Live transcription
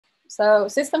So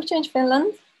Systems Change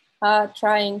Finland,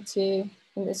 trying to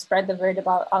spread the word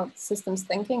about systems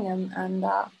thinking and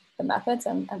the methods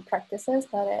and practices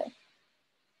that it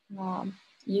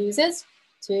uses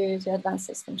to advance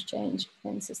systems change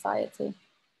in society.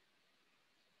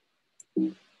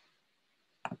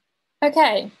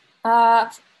 Okay,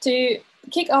 to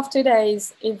kick off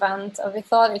today's event, we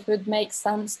thought it would make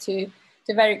sense to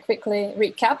very quickly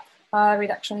recap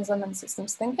reductionism and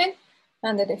systems thinking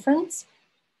and the difference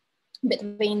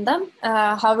between them,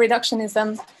 how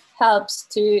reductionism helps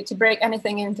to break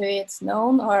anything into its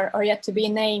known or yet to be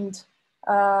named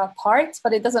parts,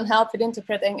 but it doesn't help with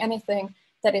interpreting anything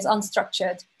that is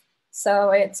unstructured.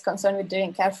 So it's concerned with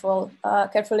doing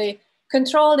carefully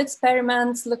controlled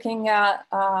experiments, looking at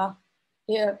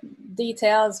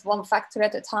details, one factor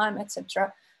at a time,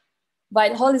 etc.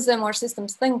 While holism or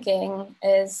systems thinking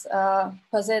is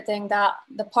positing that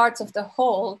the parts of the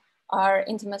whole are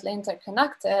intimately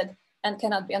interconnected and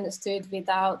cannot be understood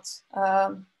without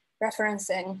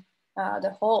referencing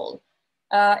the whole.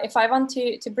 If I want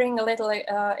to bring a little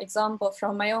example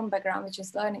from my own background, which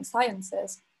is learning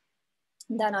sciences,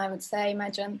 then I would say,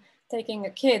 imagine taking a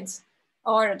kid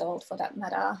or adult for that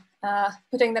matter,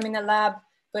 putting them in a lab,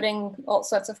 putting all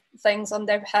sorts of things on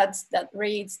their heads that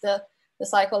reads the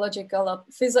psychological or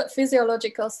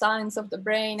physiological signs of the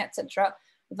brain, etc.,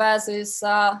 versus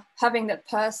having that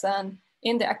person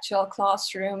in the actual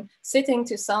classroom, sitting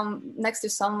next to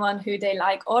someone who they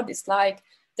like or dislike,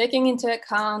 taking into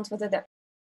account whether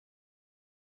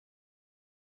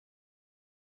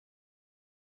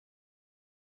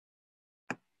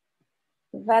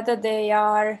they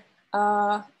are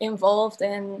involved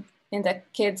in the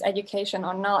kids' education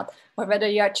or not, or whether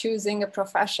you are choosing a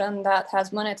profession that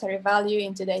has monetary value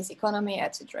in today's economy,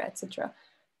 etc., etc.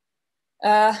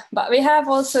 But we have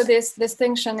also this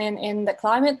distinction in the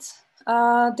climate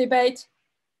debate.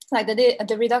 Like the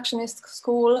reductionist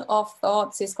school of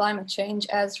thought sees climate change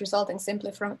as resulting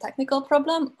simply from a technical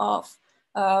problem of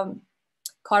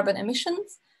carbon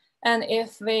emissions. And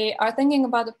if we are thinking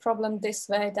about the problem this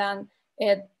way, then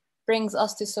it brings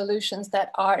us to solutions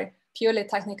that are purely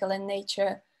technical in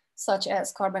nature, such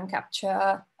as carbon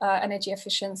capture, energy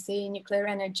efficiency, nuclear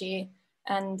energy,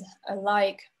 and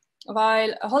alike.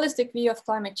 While a holistic view of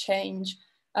climate change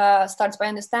starts by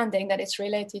understanding that it's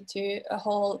related to a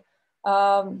whole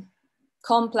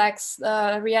complex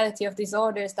reality of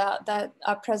disorders that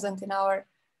are present in our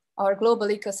global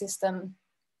ecosystem,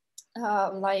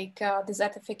 like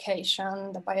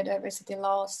desertification, the biodiversity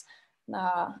loss,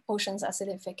 oceans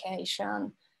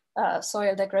acidification,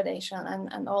 soil degradation,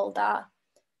 and all that.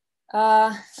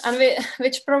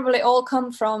 Which probably all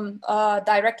come from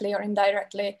directly or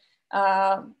indirectly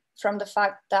from the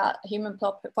fact that human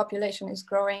population is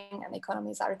growing and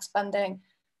economies are expanding,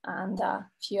 and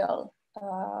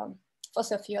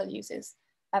fossil fuel use is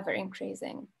ever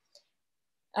increasing.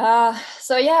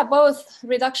 So yeah, both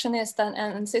reductionist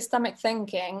and systemic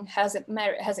thinking has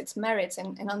its merits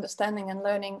in understanding and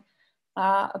learning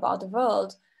about the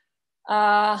world.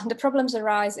 The problems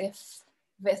arise if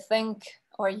we think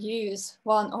or use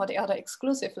one or the other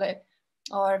exclusively,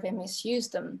 or we misuse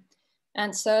them.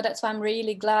 And so that's why I'm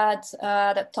really glad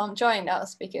that Tom joined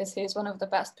us, because he's one of the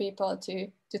best people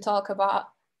to talk about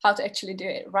how to actually do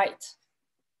it right.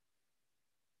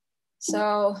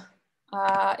 So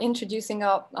introducing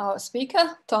our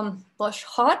speaker, Tom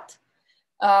Boschart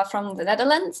from the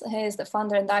Netherlands. He is the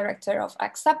founder and director of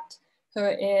Accept,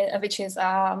 which is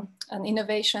an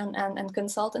innovation and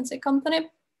consultancy company.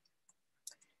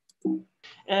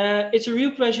 It's a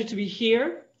real pleasure to be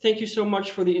here. Thank you so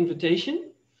much for the invitation.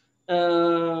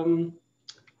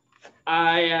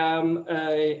 I am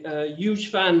a huge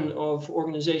fan of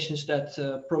organizations that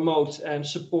promote and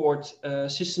support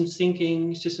systems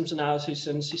thinking, systems analysis,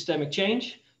 and systemic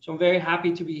change. So I'm very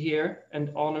happy to be here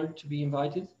and honored to be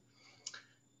invited.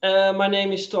 My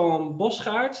name is Tom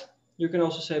Boschart. You can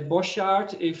also say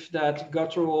Boschart if that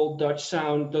guttural Dutch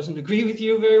sound doesn't agree with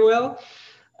you very well.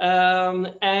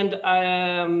 And I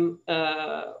am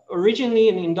originally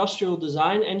an industrial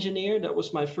design engineer. That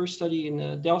was my first study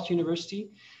in Delft University.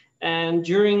 And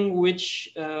during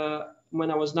which,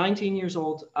 when I was 19 years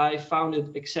old, I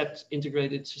founded Accept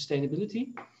Integrated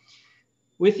Sustainability,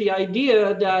 with the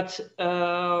idea that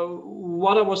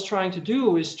what I was trying to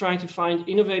do is trying to find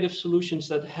innovative solutions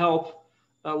that help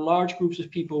large groups of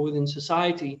people within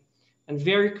society. And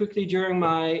very quickly during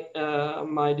my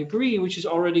my degree, which is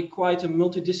already quite a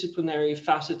multidisciplinary,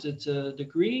 faceted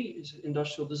degree, is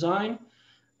industrial design,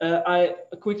 I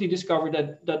quickly discovered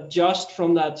that just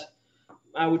from that,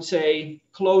 I would say,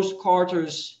 close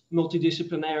quarters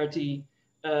multidisciplinarity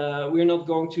we're not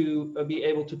going to be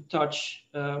able to touch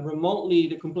remotely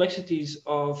the complexities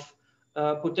of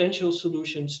potential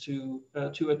solutions to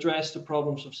address the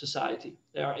problems of society.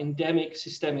 They are endemic,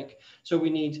 systemic. So we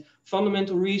need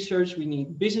fundamental research, we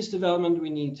need business development, we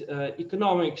need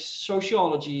economics,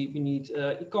 sociology, we need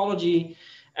ecology.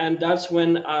 And that's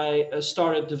when I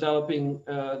started developing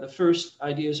the first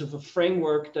ideas of a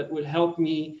framework that would help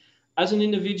me as an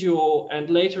individual, and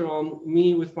later on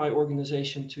me with my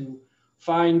organization, to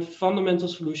find fundamental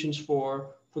solutions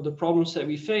for the problems that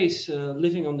we face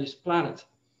living on this planet.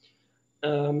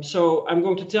 So I'm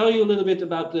going to tell you a little bit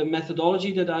about the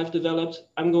methodology that I've developed.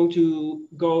 I'm going to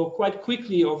go quite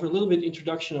quickly over a little bit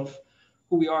introduction of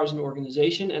who we are as an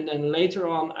organization. And then later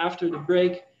on, after the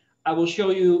break, I will show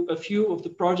you a few of the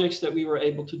projects that we were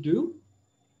able to do,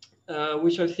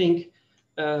 which I think,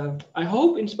 I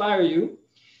hope, inspire you.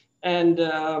 And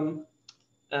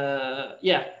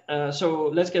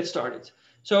so let's get started.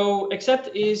 So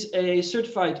Accept is a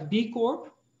certified B Corp.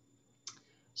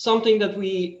 Something that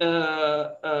we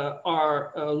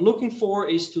are looking for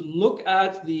is to look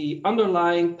at the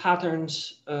underlying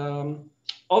patterns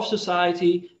of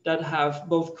society that have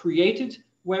both created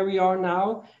where we are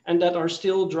now and that are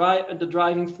still the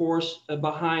driving force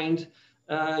behind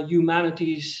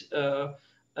humanity's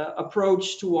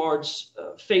approach towards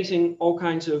facing all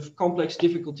kinds of complex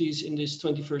difficulties in this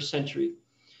 21st century.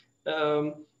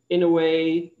 In a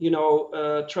way,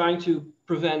 trying to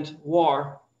prevent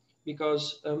war,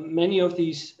 because many of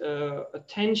these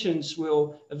tensions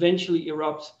will eventually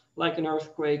erupt like an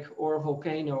earthquake or a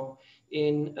volcano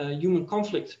in human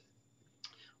conflict.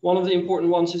 One of the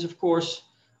important ones is, of course,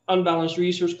 unbalanced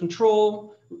resource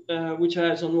control, which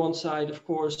has on one side, of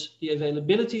course, the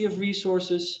availability of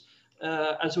resources,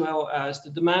 as well as the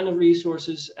demand of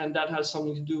resources. And that has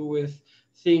something to do with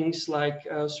things like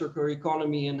circular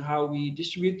economy and how we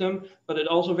distribute them. But it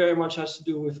also very much has to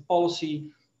do with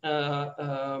policy,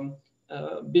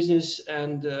 business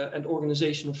and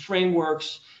organizational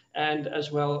frameworks, and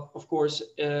as well, of course,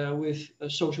 with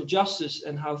social justice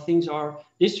and how things are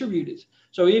distributed.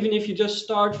 So even if you just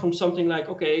start from something like,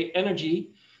 okay,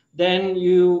 energy, then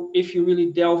if you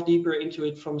really delve deeper into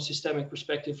it from a systemic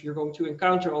perspective, you're going to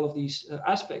encounter all of these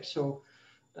aspects. So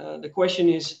the question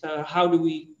is, how do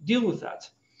we deal with that?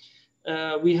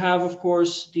 We have, of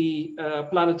course, the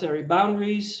planetary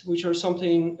boundaries, which are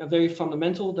something very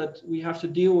fundamental that we have to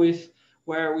deal with,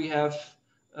 where we have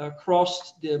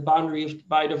crossed the boundary of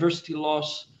biodiversity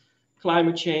loss,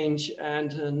 climate change,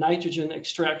 and nitrogen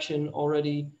extraction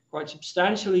already quite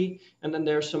substantially. And then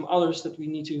there are some others that we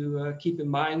need to keep in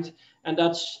mind. And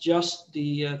that's just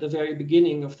the very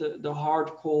beginning of the hard,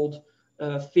 cold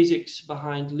physics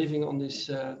behind living on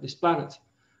this planet.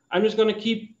 I'm just going to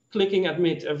keep clicking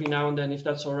admit every now and then, if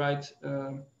that's all right,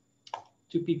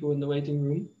 to people in the waiting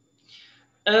room.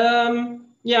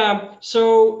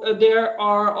 So there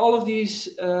are all of these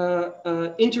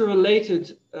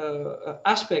interrelated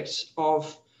aspects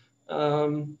of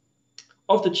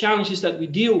the challenges that we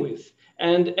deal with.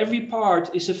 And every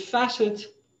part is a facet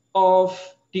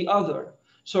of the other.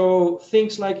 So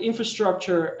things like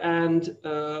infrastructure and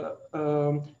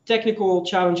technical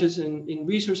challenges in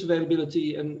resource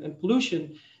availability and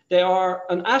pollution, they are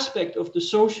an aspect of the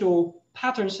social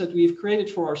patterns that we've created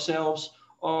for ourselves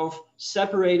of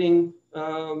separating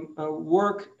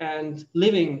work and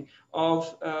living,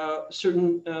 of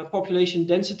certain population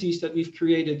densities that we've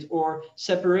created, or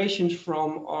separations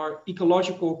from our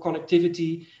ecological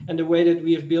connectivity and the way that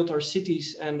we have built our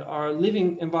cities and our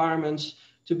living environments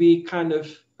to be kind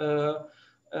of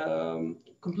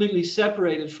completely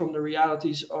separated from the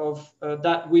realities of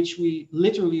that which we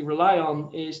literally rely on,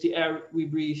 is the air we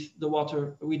breathe, the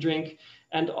water we drink,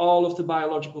 and all of the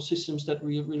biological systems that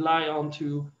we rely on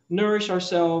to nourish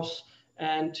ourselves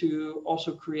and to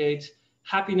also create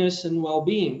happiness and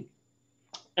well-being.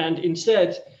 And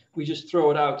instead, we just throw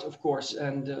it out, of course,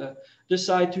 and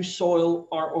decide to soil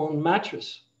our own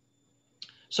mattress.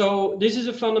 So this is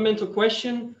a fundamental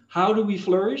question. How do we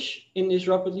flourish in this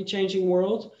rapidly changing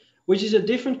world? Which is a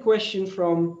different question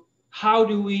from how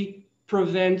do we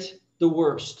prevent the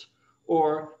worst,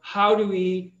 or how do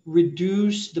we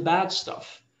reduce the bad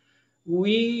stuff?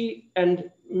 We,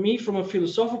 and me from a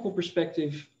philosophical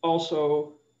perspective,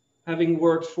 also having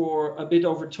worked for a bit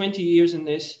over 20 years in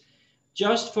this,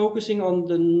 just focusing on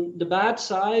the bad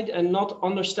side and not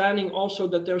understanding also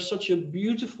that there's such a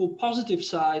beautiful positive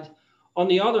side on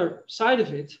the other side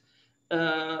of it,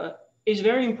 is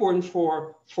very important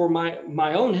for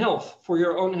my own health, for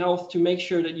your own health, to make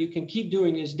sure that you can keep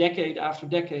doing this decade after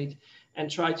decade and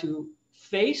try to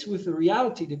face with the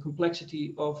reality, the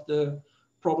complexity of the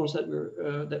problems that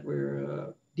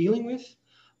we're dealing with.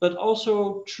 but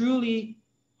also truly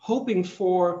hoping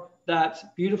for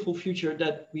that beautiful future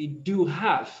that we do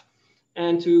have,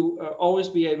 and to always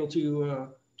be able to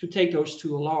take those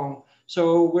two along.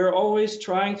 So we're always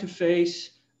trying to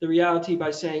face the reality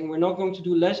by saying we're not going to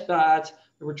do less bad,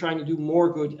 but we're trying to do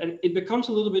more good. And it becomes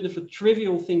a little bit of a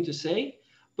trivial thing to say,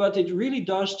 but it really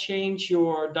does change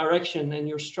your direction and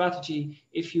your strategy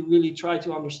if you really try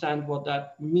to understand what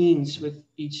that means with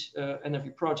each and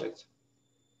every project.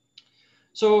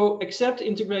 So except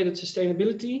integrated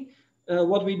sustainability,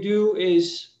 what we do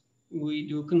is we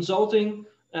do consulting,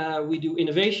 we do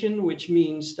innovation, which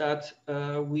means that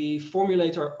we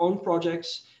formulate our own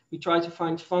projects, we try to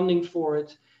find funding for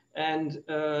it, and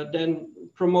then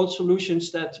promote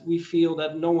solutions that we feel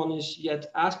that no one is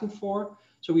yet asking for.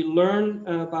 So we learn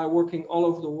by working all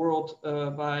over the world,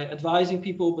 by advising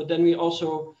people, but then we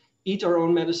also eat our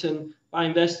own medicine by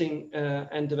investing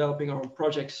and developing our own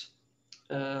projects.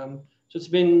 So it's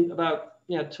been about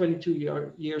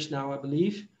 22 years now, I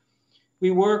believe.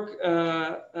 We work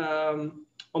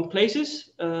on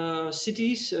places,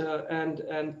 cities,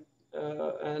 and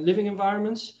living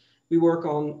environments. We work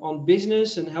on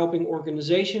business and helping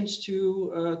organizations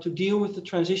to deal with the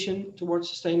transition towards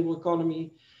sustainable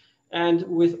economy. And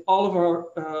with all of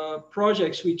our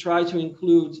projects, we try to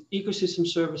include ecosystem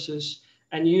services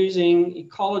and using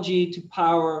ecology to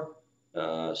power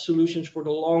solutions for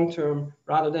the long term,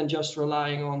 rather than just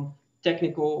relying on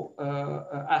technical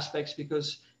aspects,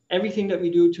 because everything that we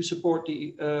do to support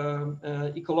the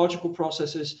ecological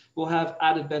processes will have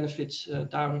added benefits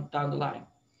down the line.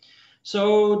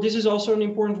 So this is also an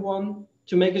important one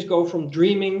to make us go from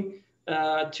dreaming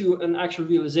to an actual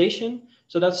realization.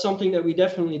 So that's something that we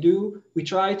definitely do. We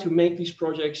try to make these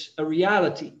projects a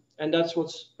reality, and that's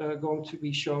what's going to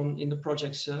be shown in the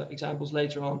project's examples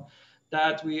later on.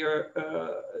 That we are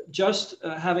just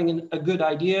having a good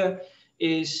idea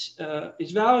is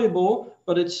valuable,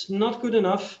 but it's not good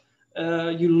enough.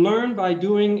 You learn by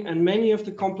doing, and many of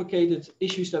the complicated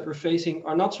issues that we're facing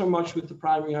are not so much with the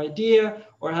primary idea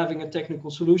or having a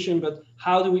technical solution, but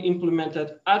how do we implement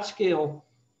that at scale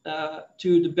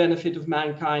to the benefit of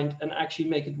mankind and actually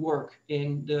make it work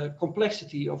in the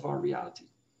complexity of our reality.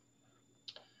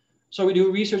 So we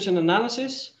do research and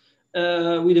analysis.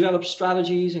 We develop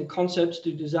strategies and concepts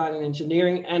to design and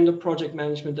engineering and the project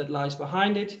management that lies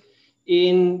behind it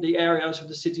in the areas of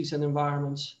the cities and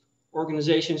environments,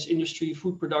 organizations, industry,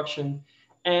 food production,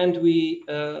 and we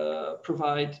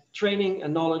provide training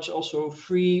and knowledge, also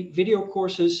free video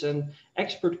courses and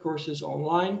expert courses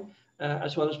online,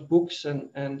 as well as books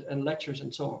and lectures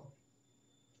and so on.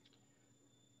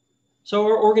 So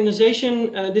our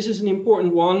organization, this is an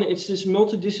important one. It's this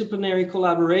multidisciplinary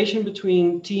collaboration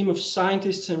between a team of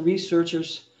scientists and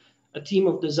researchers, a team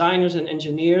of designers and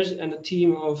engineers, and a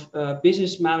team of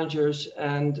business managers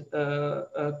and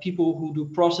people who do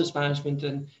process management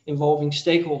and involving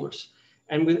stakeholders.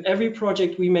 And with every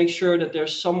project, we make sure that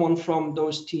there's someone from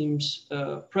those teams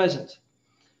present.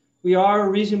 We are a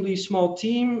reasonably small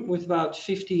team with about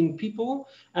 15 people,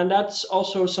 and that's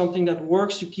also something that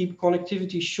works to keep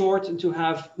connectivity short and to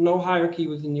have no hierarchy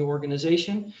within the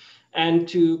organization, and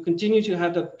to continue to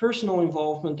have that personal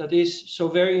involvement that is so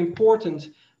very important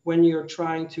when you're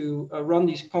trying to run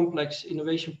these complex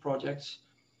innovation projects.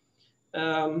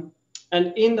 And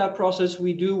in that process,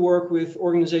 we do work with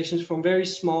organizations from very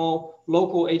small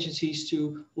local agencies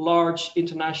to large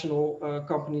international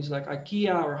companies like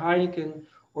IKEA or Heineken,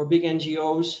 or big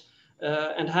NGOs,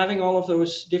 and having all of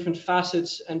those different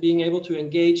facets and being able to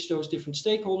engage those different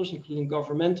stakeholders, including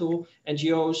governmental,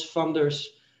 NGOs, funders,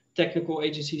 technical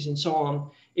agencies, and so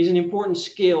on, is an important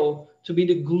skill to be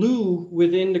the glue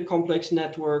within the complex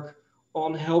network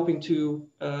on helping to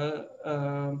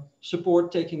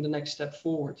support taking the next step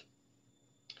forward.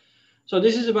 So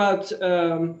this is about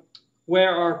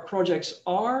where our projects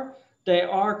are. They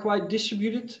are quite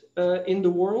distributed in the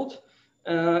world.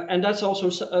 And that's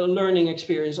also a learning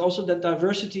experience. Also that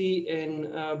diversity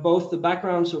in both the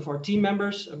backgrounds of our team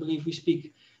members. I believe we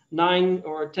speak 9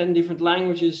 or 10 different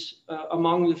languages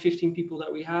among the 15 people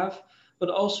that we have, but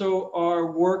also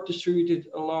our work distributed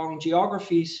along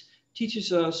geographies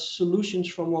teaches us solutions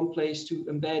from one place to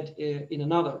embed in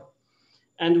another.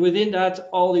 And within that,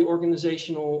 all the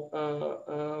organizational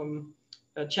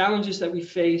challenges that we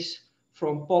face,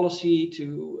 from policy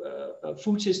to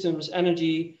food systems,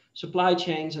 energy, supply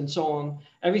chains, and so on,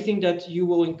 everything that you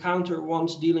will encounter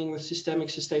once dealing with systemic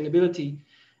sustainability.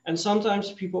 And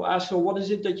sometimes people ask, so what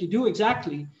is it that you do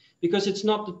exactly? Because it's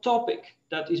not the topic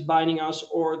that is binding us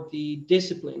or the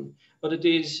discipline, but it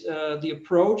is the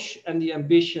approach and the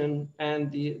ambition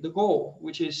and the goal,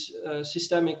 which is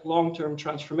systemic long-term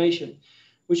transformation,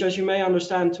 which, as you may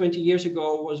understand, 20 years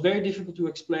ago was very difficult to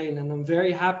explain. And I'm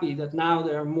very happy that now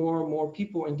there are more and more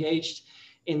people engaged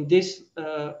in this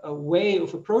a way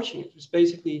of approaching it. It's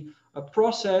basically a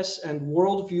process and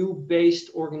worldview based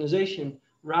organization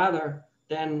rather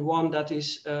than one that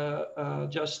is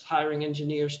just hiring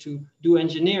engineers to do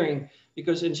engineering,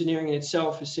 because engineering in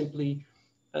itself is simply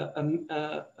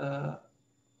a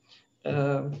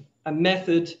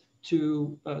method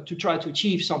to try to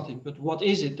achieve something. But what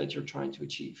is it that you're trying to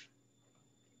achieve?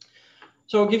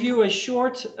 So I'll give you a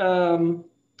short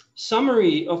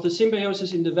summary of the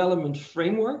Symbiosis in Development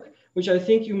framework, which I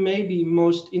think you may be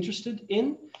most interested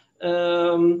in.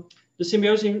 The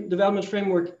Symbiosis in Development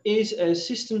framework is a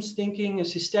systems thinking, a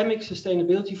systemic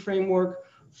sustainability framework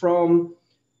from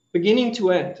beginning to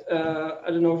end. I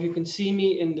don't know if you can see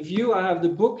me in the view. I have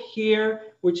the book here,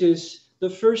 which is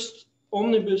the first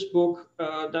omnibus book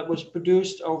that was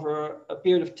produced over a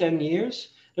period of 10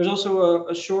 years. There's also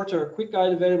a shorter quick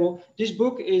guide available. This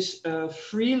book is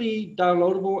freely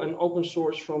downloadable and open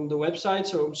source from the website.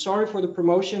 So I'm sorry for the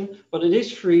promotion, but it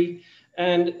is free.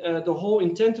 And the whole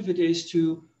intent of it is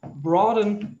to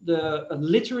broaden the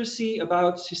literacy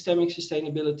about systemic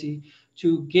sustainability, to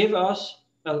give us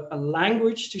a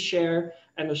language to share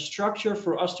and a structure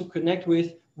for us to connect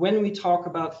with when we talk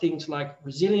about things like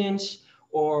resilience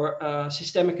or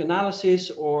systemic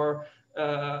analysis or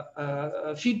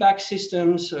feedback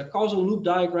systems, causal loop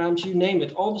diagrams, you name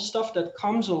it, all the stuff that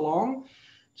comes along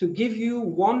to give you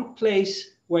one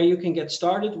place where you can get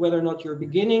started, whether or not you're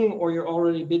beginning or you're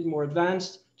already a bit more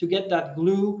advanced, to get that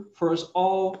glue for us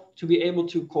all to be able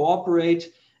to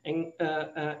cooperate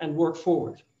and work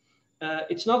forward.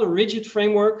 It's not a rigid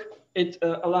framework. It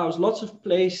allows lots of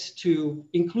place to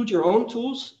include your own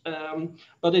tools,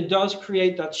 but it does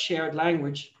create that shared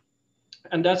language.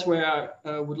 And that's where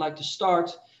I would like to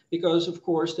start, because of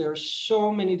course there are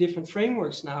so many different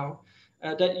frameworks now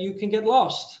that you can get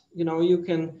lost. You know, you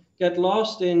can get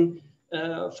lost in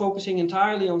focusing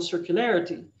entirely on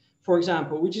circularity, for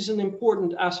example, which is an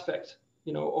important aspect,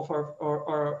 you know, of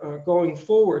our going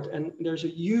forward. And there's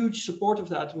a huge support of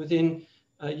that within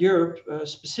Europe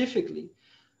specifically.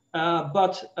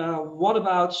 But what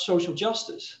about social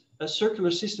justice? A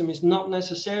circular system is not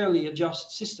necessarily a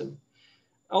just system.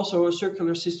 Also, a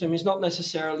circular system is not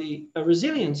necessarily a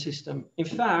resilient system. In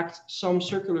fact, some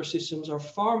circular systems are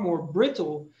far more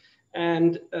brittle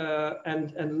and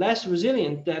less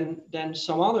resilient than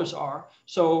some others are.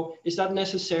 So is that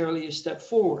necessarily a step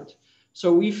forward?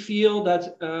 So we feel that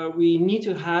we need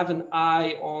to have an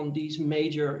eye on these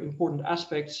major important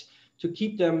aspects to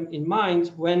keep them in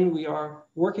mind when we are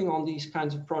working on these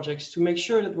kinds of projects, to make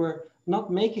sure that we're not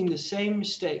making the same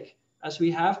mistake as we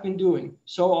have been doing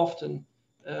so often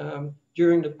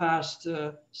during the past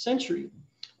century,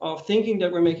 of thinking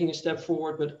that we're making a step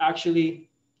forward, but actually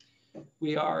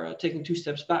we are taking 2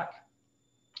 steps back.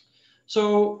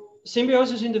 So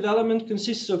Symbiosis in Development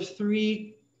consists of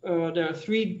there are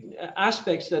three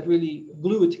aspects that really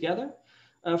glue it together.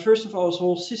 First of all is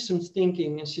whole systems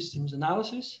thinking and systems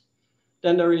analysis.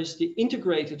 Then there is the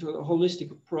integrated or holistic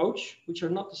approach, which are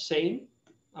not the same.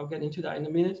 I'll get into that in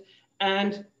a minute.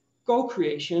 And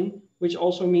co-creation, which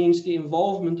also means the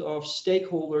involvement of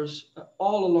stakeholders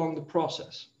all along the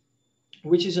process,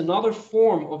 which is another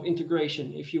form of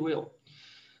integration, if you will.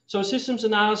 So systems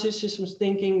analysis, systems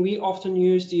thinking, we often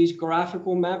use these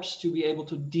graphical maps to be able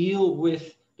to deal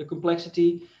with the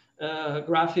complexity.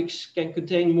 Graphics can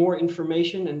contain more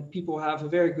information, and people have a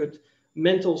very good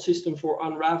mental system for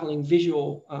unraveling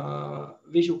visual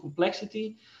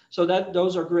complexity. So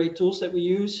those are great tools that we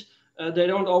use. They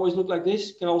don't always look like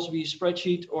this. It can also be a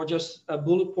spreadsheet or just a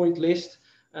bullet point list,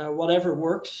 whatever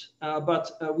works.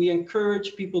 But we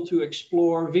encourage people to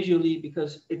explore visually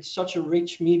because it's such a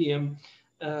rich medium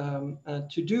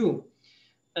to do.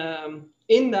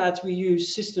 In that, we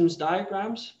use systems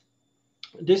diagrams.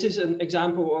 This is an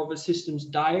example of a systems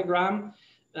diagram.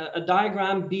 A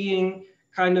diagram being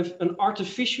kind of an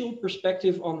artificial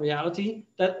perspective on reality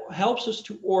that helps us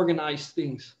to organize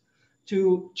things,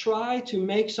 to try to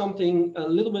make something a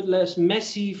little bit less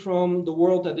messy from the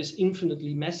world that is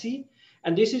infinitely messy.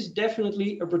 And this is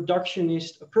definitely a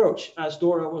reductionist approach, as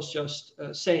Dora was just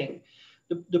saying.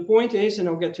 The point is, and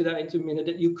I'll get to that in a minute,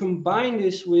 that you combine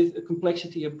this with a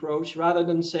complexity approach rather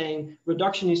than saying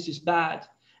reductionist is bad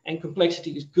and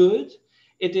complexity is good.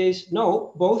 It is,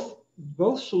 no,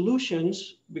 both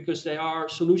solutions, because they are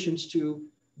solutions to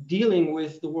dealing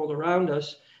with the world around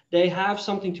us, they have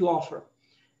something to offer.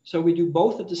 So we do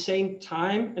both at the same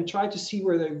time and try to see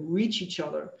where they reach each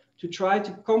other, to try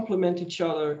to complement each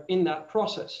other in that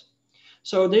process.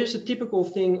 So there's a typical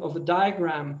thing of a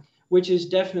diagram, which is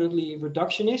definitely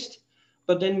reductionist,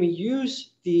 but then we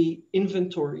use the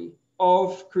inventory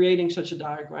of creating such a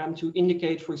diagram to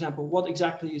indicate, for example, what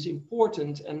exactly is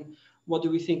important and what do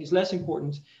we think is less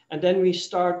important. And then we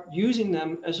start using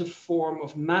them as a form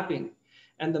of mapping.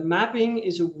 And the mapping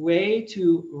is a way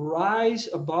to rise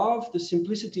above the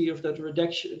simplicity of that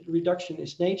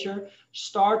reductionist nature,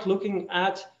 start looking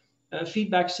at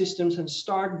feedback systems and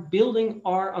start building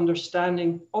our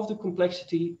understanding of the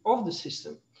complexity of the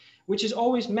system, which is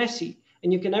always messy,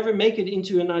 and you can never make it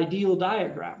into an ideal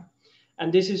diagram.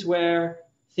 And this is where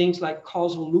things like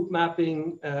causal loop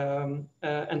mapping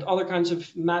and other kinds of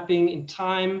mapping in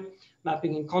time,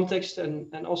 mapping in context,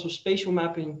 and also spatial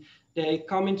mapping, they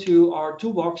come into our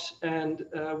toolbox. And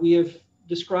we have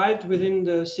described within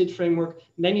the SID framework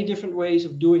many different ways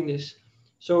of doing this.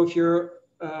 So if you're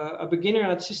a beginner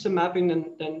at system mapping,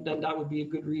 then that would be a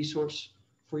good resource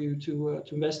for you to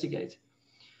investigate.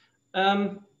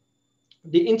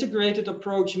 The integrated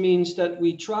approach means that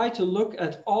we try to look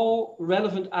at all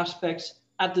relevant aspects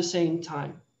at the same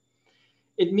time.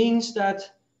 It means that,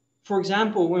 for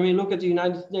example, when we look at the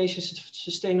United Nations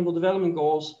Sustainable Development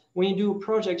Goals, when you do a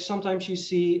project, sometimes you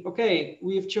see, okay,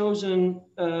 we have chosen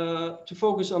to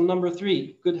focus on number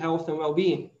 3, good health and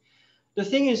well-being. The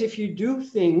thing is, if you do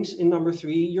things in number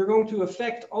 3, you're going to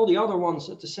affect all the other ones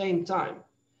at the same time.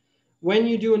 When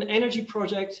you do an energy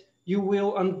project, you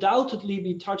will undoubtedly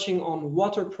be touching on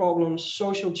water problems,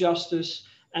 social justice,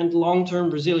 and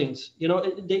long-term resilience. You know,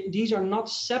 these are not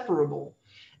separable.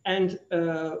 And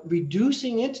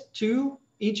reducing it to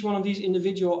each one of these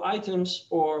individual items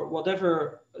or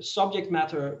whatever subject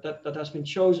matter that has been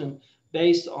chosen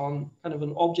based on kind of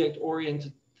an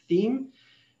object-oriented theme,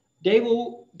 they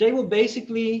will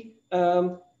basically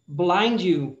blind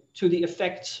you to the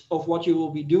effects of what you will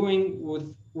be doing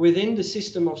within the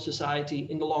system of society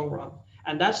in the long run.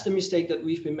 And that's the mistake that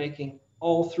we've been making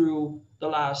all through the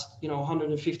last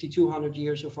 150, 200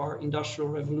 years of our industrial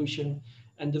revolution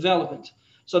and development.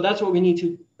 So that's what we need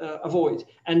to avoid.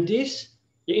 And the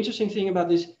interesting thing about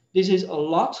this is a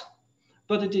lot,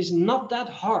 but it is not that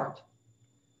hard.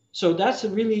 So that's a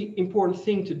really important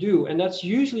thing to do. And that's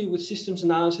usually with systems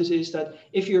analysis, is that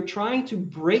if you're trying to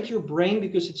break your brain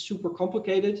because it's super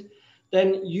complicated,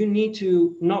 then you need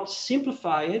to not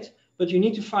simplify it, but you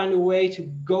need to find a way to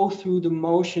go through the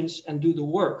motions and do the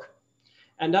work.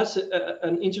 And that's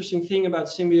an interesting thing about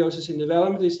symbiosis in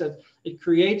development, is that it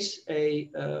creates a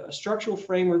structural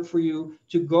framework for you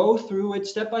to go through it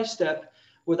step by step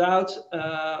without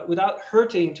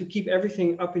hurting to keep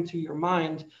everything up into your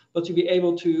mind, but to be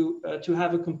able to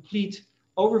have a complete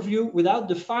overview without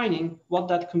defining what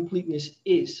that completeness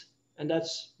is. And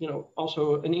that's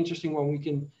also an interesting one we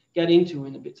can get into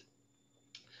in a bit.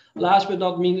 Last but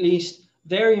not least,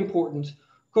 very important,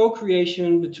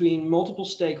 co-creation between multiple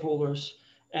stakeholders.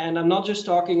 And I'm not just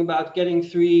talking about getting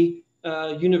 3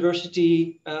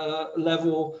 university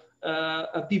level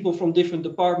people from different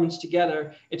departments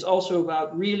together. It's also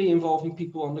about really involving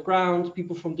people on the ground,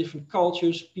 people from different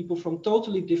cultures, people from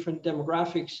totally different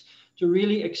demographics, to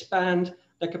really expand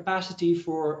the capacity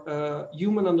for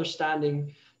human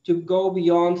understanding, to go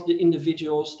beyond the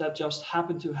individuals that just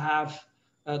happen to have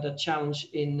that challenge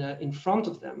in front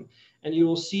of them. And you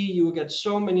will get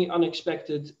so many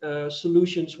unexpected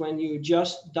solutions when you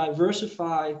just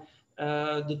diversify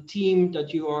the team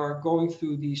that you are going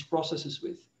through these processes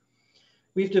with.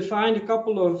 We've defined a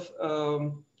couple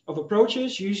of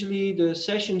approaches. Usually the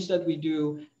sessions that we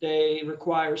do, they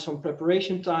require some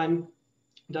preparation time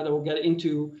that I will get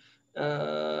into.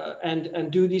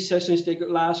 And do these sessions, they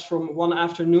last from 1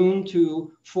 afternoon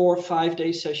to 4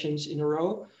 5-day sessions in a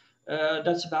row.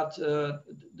 That's about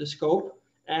the scope.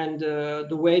 And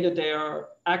the way that they are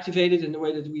activated and the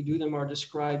way that we do them are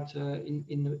described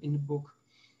in the book.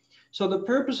 So the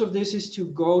purpose of this is to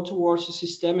go towards a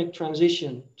systemic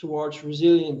transition towards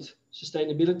resilient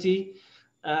sustainability,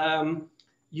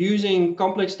 using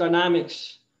complex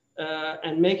dynamics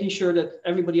and making sure that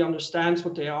everybody understands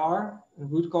what they are.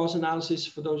 Root cause analysis,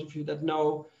 for those of you that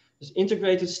know, is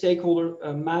integrated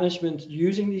stakeholder management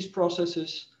using these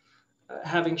processes,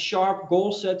 having sharp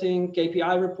goal setting,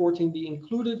 KPI reporting be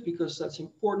included, because that's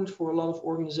important for a lot of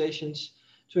organizations,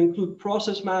 to include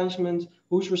process management,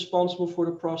 who's responsible for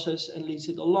the process and leads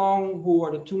it along, who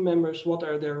are the 2 members, what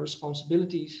are their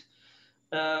responsibilities,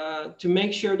 to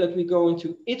make sure that we go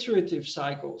into iterative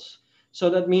cycles. So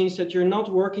that means that you're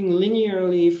not working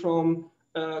linearly from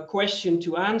question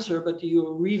to answer, but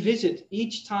you revisit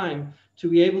each time to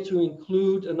be able to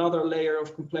include another layer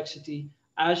of complexity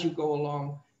as you go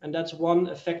along. And that's one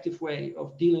effective way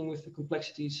of dealing with the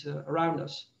complexities around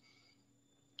us.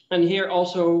 And here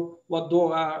also what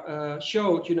Dora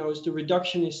showed, is the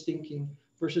reductionist thinking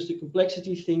versus the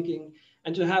complexity thinking,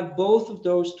 and to have both of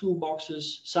those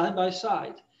toolboxes side by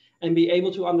side and be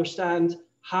able to understand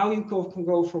how you can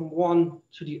go from one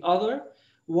to the other,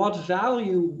 what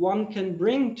value one can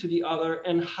bring to the other,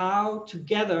 and how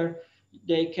together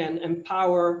they can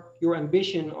empower your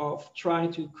ambition of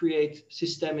trying to create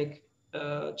systemic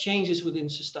changes within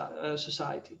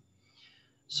society.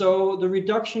 So the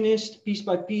reductionist, piece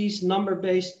by piece,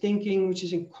 number-based thinking, which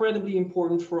is incredibly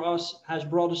important for us, has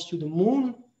brought us to the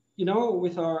moon, you know,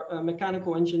 with our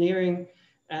mechanical engineering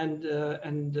and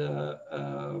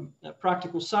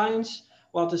practical science,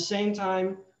 while at the same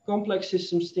time, complex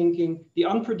systems thinking, the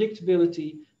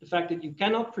unpredictability, the fact that you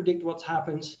cannot predict what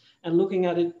happens, and looking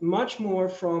at it much more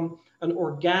from an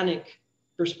organic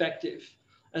perspective,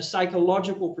 a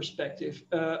psychological perspective,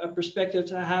 a perspective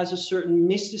that has a certain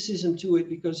mysticism to it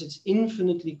because it's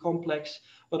infinitely complex,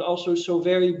 but also so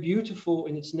very beautiful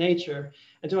in its nature.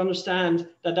 And to understand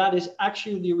that that is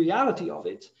actually the reality of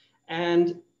it.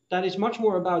 And that is much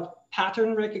more about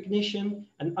pattern recognition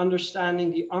and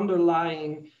understanding the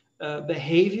underlying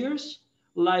behaviors,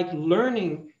 like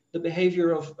learning the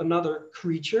behavior of another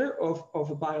creature, of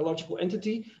a biological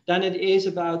entity, than it is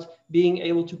about being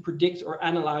able to predict or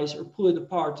analyze or pull it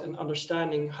apart and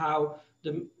understanding how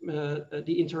the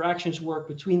interactions work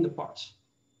between the parts.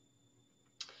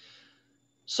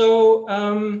 So,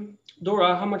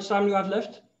 Dora, how much time do you have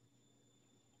left?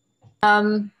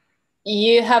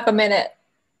 You have a minute.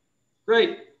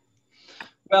 Great.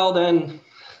 Well, then,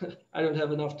 I don't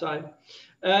have enough time.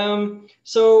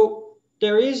 So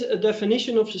there is a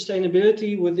definition of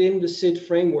sustainability within the SID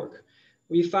framework.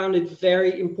 We found it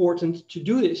very important to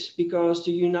do this because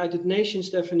the United Nations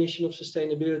definition of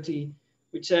sustainability,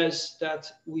 which says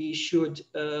that we should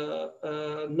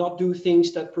not do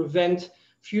things that prevent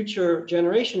future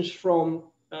generations from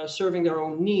serving their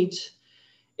own needs,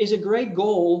 is a great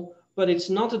goal, but it's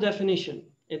not a definition.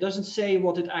 It doesn't say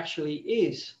what it actually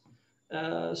is.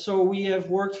 So we have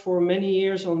worked for many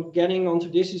years on getting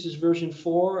onto this. This is version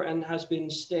 4 and has been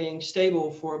staying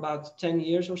stable for about 10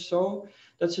 years or so.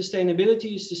 That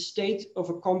sustainability is the state of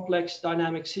a complex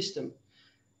dynamic system.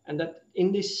 And that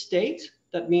in this state,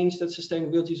 that means that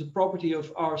sustainability is a property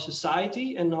of our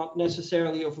society and not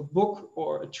necessarily of a book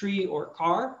or a tree or a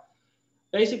car.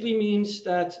 Basically means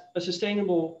that a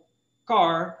sustainable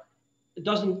car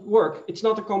doesn't work. It's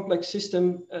not a complex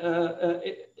system.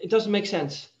 It doesn't make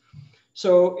sense.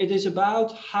 So it is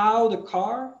about how the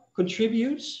car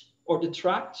contributes or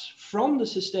detracts from the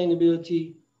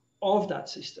sustainability of that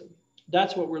system.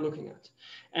 That's what we're looking at.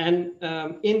 And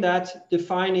in that,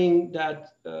 defining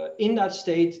that in that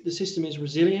state, the system is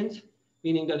resilient,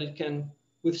 meaning that it can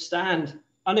withstand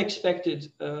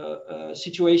unexpected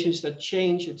situations that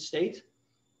change its state.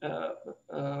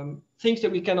 Things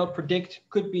that we cannot predict,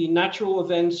 could be natural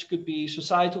events, could be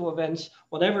societal events,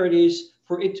 whatever it is,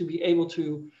 for it to be able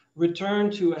to return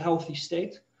to a healthy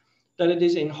state, that it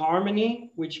is in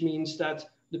harmony, which means that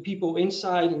the people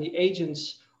inside and the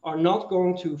agents are not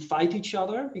going to fight each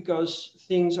other because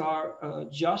things are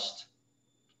just,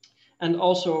 and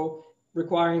also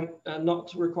requiring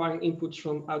not requiring inputs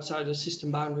from outside the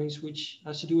system boundaries, which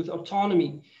has to do with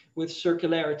autonomy, with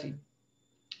circularity.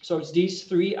 So it's these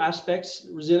three aspects: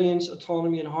 resilience,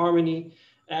 autonomy, and harmony.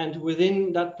 And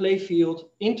within that play field,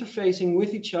 interfacing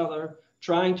with each other,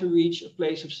 trying to reach a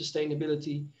place of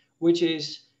sustainability, which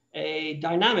is a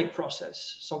dynamic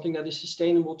process, something that is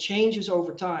sustainable, changes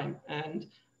over time, and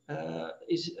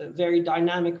is a very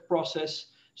dynamic process.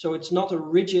 So it's not a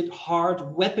rigid, hard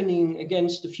weaponing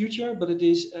against the future, but it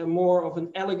is more of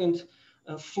an elegant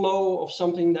flow of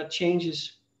something that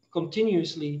changes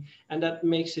continuously, and that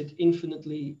makes it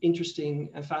infinitely interesting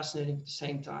and fascinating at the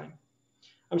same time.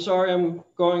 I'm sorry, I'm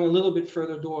going a little bit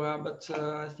further, Dora, but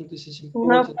I think this is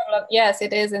important. No problem. Yes,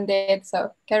 it is indeed.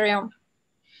 So carry on.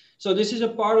 So this is a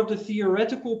part of the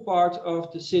theoretical part of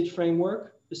the SID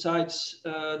framework, besides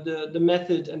the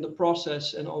method and the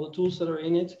process and all the tools that are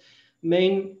in it.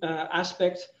 Main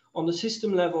aspect on the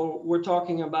system level, we're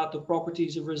talking about the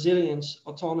properties of resilience,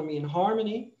 autonomy, and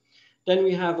harmony. Then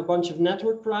we have a bunch of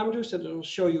network parameters that I'll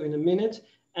show you in a minute.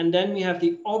 And then we have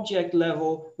the object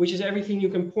level, which is everything you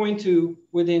can point to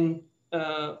within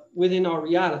our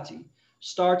reality,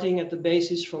 starting at the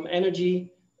basis from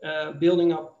energy,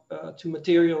 building up to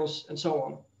materials and so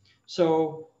on.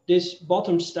 So this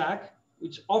bottom stack,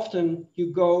 which often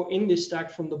you go in this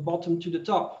stack from the bottom to the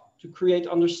top to create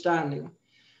understanding.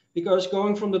 Because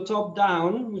going from the top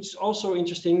down, which is also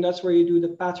interesting, that's where you do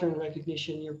the pattern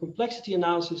recognition. Your complexity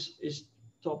analysis is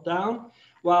top down,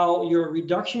 while your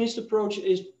reductionist approach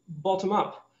is bottom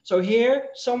up. So here,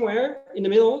 somewhere in the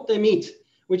middle, they meet,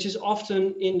 which is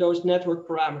often in those network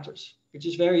parameters, which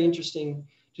is very interesting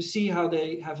to see how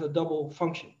they have a double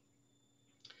function.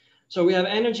 So we have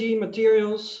energy,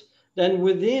 materials, then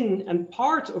within and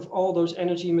part of all those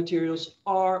energy materials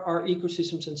are our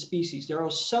ecosystems and species. They're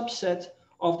a subset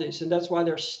of this, and that's why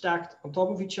they're stacked on top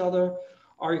of each other.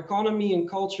 Our economy and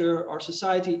culture, our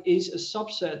society is a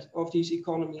subset of these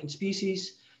economy and species,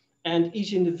 and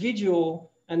each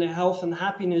individual and their health and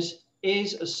happiness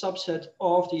is a subset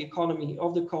of the economy,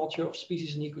 of the culture, of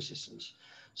species and ecosystems.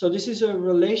 So this is a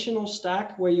relational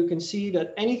stack where you can see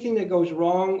that anything that goes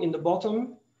wrong in the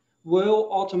bottom will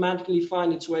automatically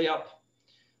find its way up.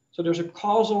 So there's a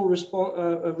causal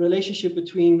relationship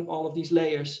between all of these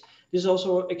layers. This is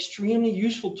also an extremely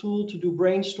useful tool to do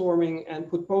brainstorming and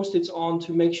put post-its on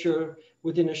to make sure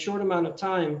within a short amount of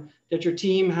time that your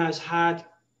team has had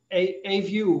a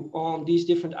view on these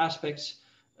different aspects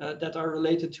that are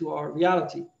related to our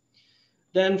reality.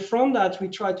 Then from that, we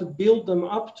try to build them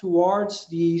up towards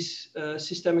these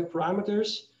systemic parameters.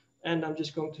 And I'm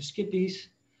just going to skip these.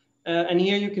 And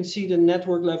here you can see the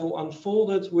network level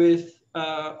unfolded with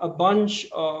a bunch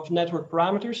of network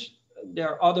parameters. There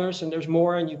are others and there's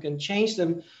more and you can change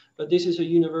them, but this is a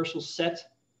universal set.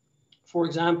 For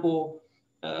example,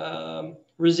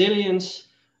 resilience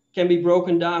can be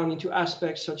broken down into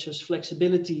aspects such as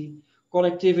flexibility,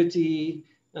 connectivity,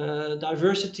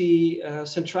 diversity,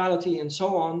 centrality, and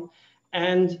so on.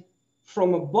 And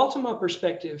from a bottom-up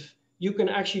perspective, you can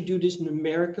actually do this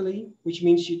numerically, which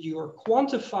means that you are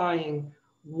quantifying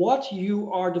what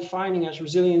you are defining as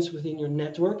resilience within your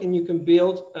network, and you can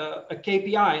build a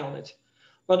KPI on it.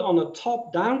 But on a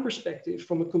top-down perspective,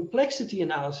 from a complexity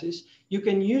analysis, you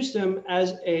can use them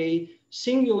as a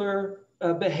singular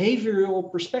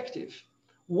behavioral perspective.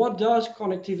 What does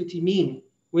connectivity mean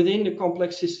within the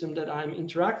complex system that I'm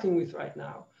interacting with right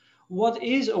now? What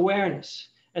is awareness?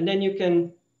 And then you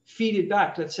can feed it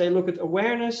back. Let's say, look at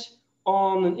awareness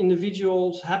on an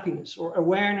individual's happiness or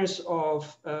awareness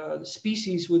of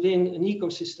species within an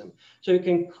ecosystem. So you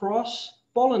can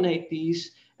cross-pollinate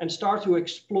these and start to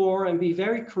explore and be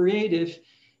very creative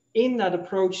in that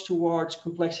approach towards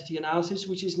complexity analysis,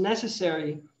 which is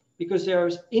necessary because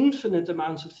there's infinite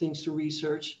amounts of things to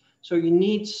research. So you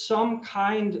need some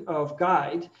kind of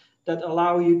guide that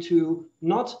allow you to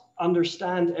not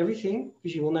understand everything,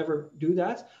 because you will never do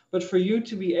that, but for you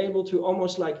to be able to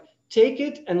almost like take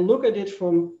it and look at it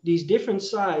from these different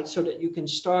sides so that you can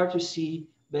start to see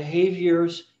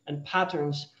behaviors and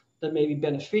patterns that may be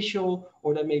beneficial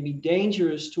or that may be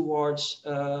dangerous towards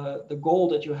the goal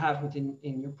that you have within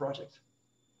your project.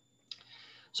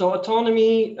 So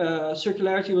autonomy,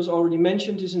 circularity was already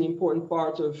mentioned, is an important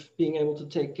part of being able to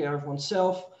take care of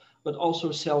oneself, but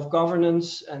also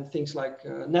self-governance and things like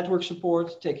network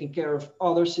support, taking care of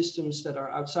other systems that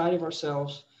are outside of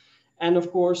ourselves. And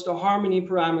of course, the harmony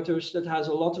parameters that has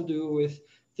a lot to do with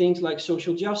things like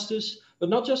social justice, but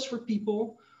not just for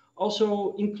people,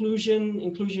 also inclusion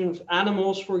of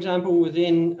animals, for example,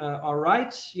 within our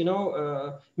rights. You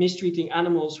know, mistreating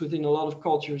animals within a lot of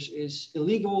cultures is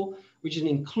illegal, which is an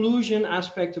inclusion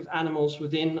aspect of animals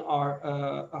within our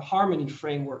harmony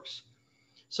frameworks.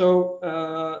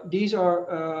 So these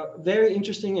are very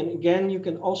interesting. And again, you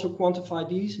can also quantify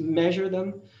these, measure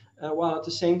them, while at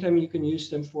the same time you can use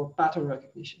them for pattern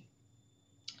recognition.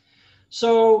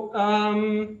 So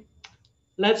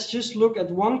let's just look at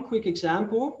one quick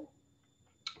example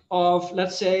of,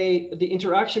 let's say, the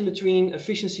interaction between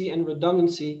efficiency and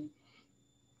redundancy.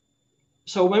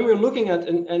 So when we're looking at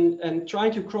and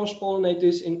trying to cross-pollinate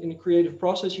this in a creative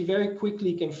process, you very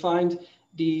quickly can find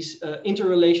these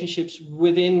interrelationships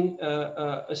within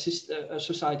a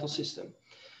societal system.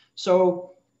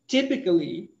 So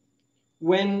typically,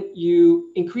 when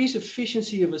you increase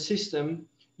efficiency of a system,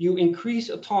 you increase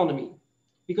autonomy,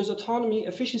 because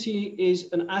efficiency is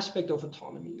an aspect of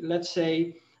autonomy. Let's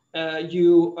say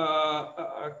you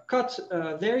cut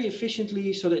very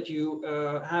efficiently so that you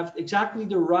have exactly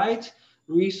the right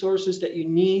resources that you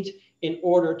need in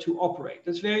order to operate.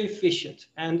 That's very efficient.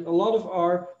 And a lot of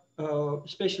our,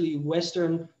 especially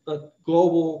Western, but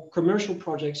global commercial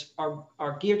projects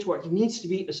are geared toward it needs to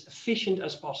be as efficient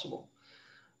as possible.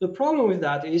 The problem with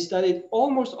that is that it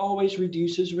almost always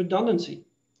reduces redundancy,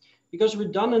 because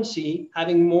redundancy,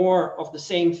 having more of the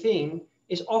same thing,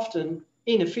 is often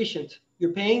inefficient.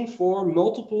 You're paying for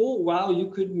multiple while you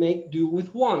could make do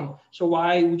with one. So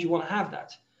why would you want to have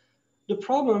that? The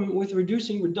problem with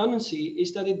reducing redundancy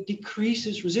is that it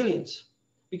decreases resilience,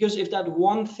 because if that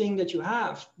one thing that you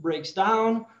have breaks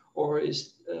down or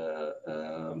is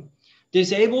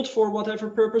disabled for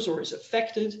whatever purpose or is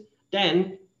affected,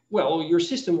 then well, your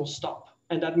system will stop.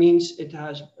 And that means it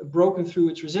has broken through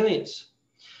its resilience.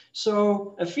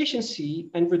 So efficiency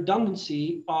and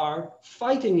redundancy are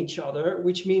fighting each other,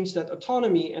 which means that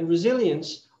autonomy and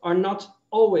resilience are not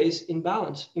always in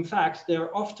balance. In fact,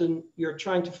 they're often, you're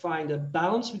trying to find a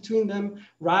balance between them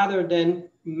rather than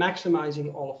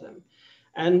maximizing all of them.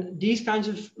 And these kinds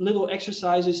of little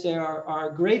exercises, they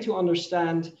are great to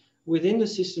understand within the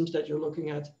systems that you're looking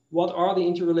at. What are the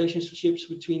interrelationships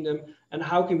between them, and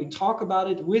how can we talk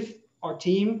about it with our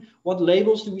team? What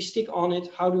labels do we stick on it?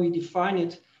 How do we define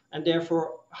it? And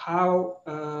therefore,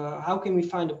 how can we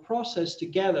find a process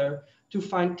together to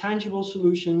find tangible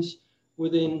solutions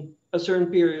within a certain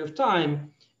period of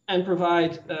time and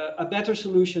provide a better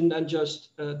solution than just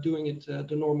doing it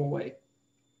the normal way.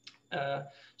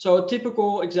 So a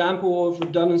typical example of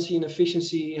redundancy and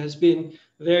efficiency has been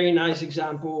a very nice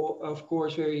example, of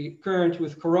course, very current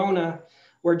with Corona,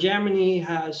 where Germany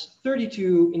has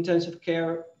 32 intensive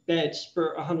care beds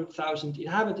per 100,000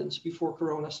 inhabitants before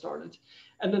Corona started.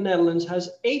 And the Netherlands has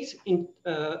 8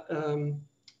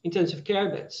 intensive care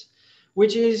beds,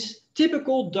 which is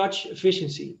typical Dutch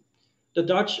efficiency. The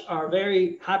Dutch are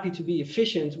very happy to be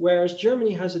efficient, whereas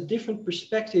Germany has a different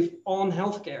perspective on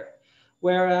healthcare.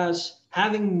 Whereas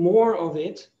having more of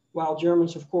it, while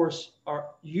Germans, of course, are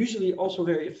usually also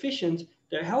very efficient,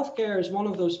 their healthcare is one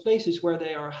of those places where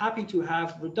they are happy to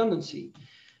have redundancy.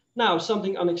 Now,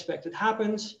 something unexpected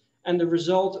happens, and the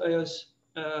result is,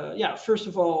 first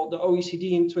of all, the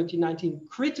OECD in 2019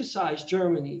 criticized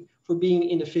Germany for being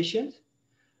inefficient.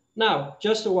 Now,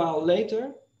 just a while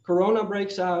later, Corona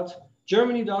breaks out,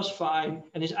 Germany does fine,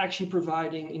 and is actually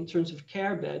providing intensive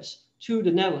care beds to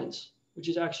the Netherlands, which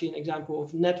is actually an example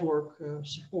of network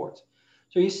support.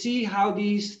 So you see how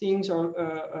these things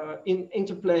are in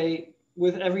interplay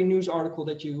with every news article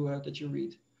that you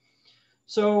read.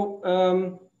 So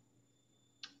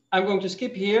I'm going to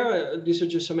skip here. These are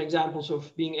just some examples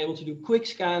of being able to do quick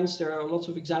scans. There are lots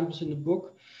of examples in the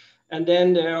book. And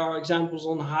then there are examples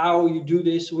on how you do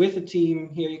this with a team.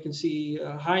 Here you can see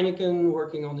Heineken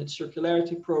working on its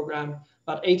circularity program,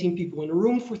 about 18 people in a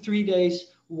room for 3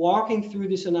 days, walking through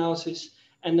this analysis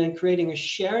and then creating a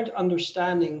shared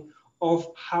understanding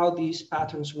of how these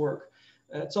patterns work.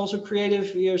 It's also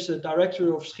creative. Here's the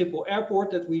director of Schiphol Airport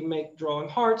that we make drawing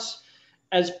hearts.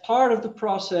 As part of the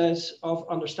process of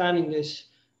understanding this,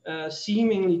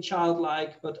 seemingly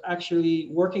childlike, but actually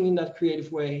working in that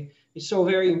creative way is so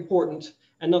very important,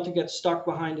 and not to get stuck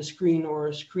behind a screen or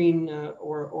a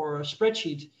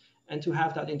spreadsheet, and to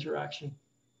have that interaction.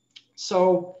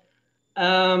 So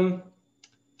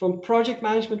from project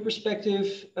management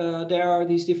perspective, there are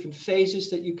these different phases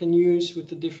that you can use with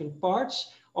the different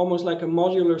parts, almost like a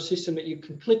modular system that you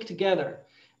can click together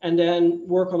and then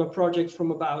work on a project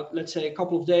from about, let's say, a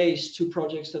couple of days to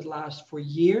projects that last for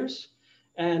years.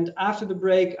 And after the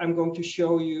break, I'm going to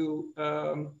show you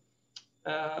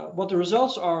what the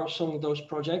results are of some of those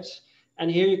projects. And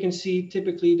here you can see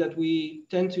typically that we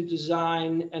tend to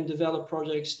design and develop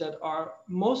projects that are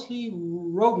mostly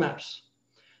roadmaps.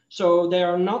 So they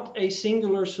are not a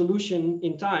singular solution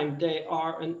in time. They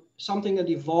are something that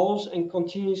evolves and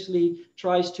continuously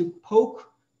tries to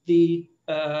poke the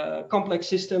complex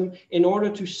system in order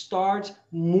to start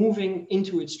moving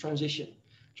into its transition.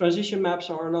 Transition maps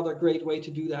are another great way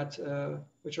to do that,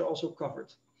 which are also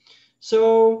covered.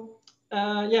 So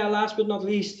last but not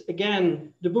least,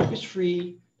 again, the book is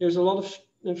free. There's a lot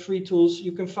of free tools.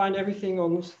 You can find everything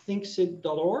on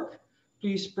thinksit.org.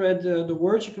 Please spread the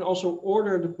word. You can also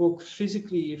order the book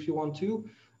physically if you want to.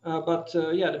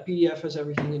 The PDF has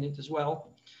everything in it as well,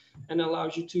 and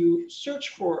allows you to search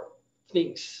for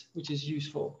things, which is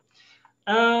useful.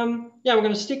 We're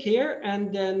going to stick here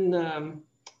and then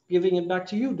giving it back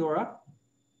to you, Dora.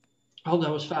 I hope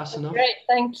that was fast enough. Great,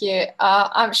 thank you.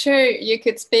 I'm sure you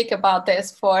could speak about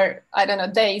this for, I don't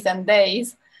know, days and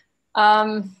days.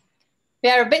 We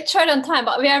are a bit short on time,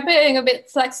 but we are being a bit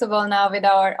flexible now with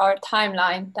our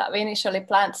timeline that we initially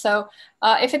planned. So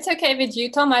if it's okay with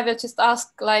you, Tom, I will just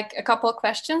ask like a couple of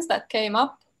questions that came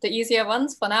up, the easier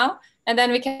ones for now, and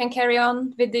then we can carry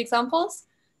on with the examples,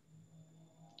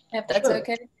 if that's sure.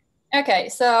 Okay. Okay,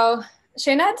 so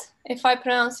Shined, if I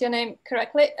pronounce your name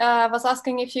correctly, was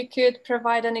asking if you could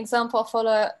provide an example for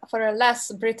a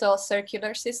less brittle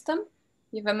circular system.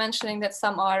 You were mentioning that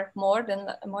some are more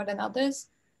than others.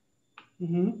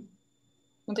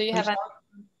 Mm-hmm. Do you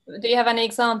have any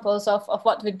examples of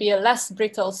what would be a less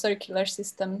brittle circular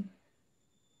system?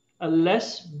 A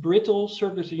less brittle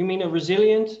circular system? You mean a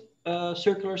resilient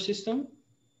circular system?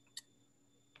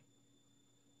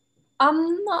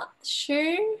 I'm not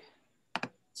sure.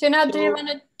 So now, do you want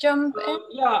to jump in?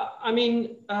 Yeah, I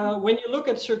mean, when you look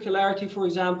at circularity, for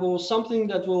example, something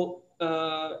that will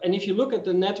and if you look at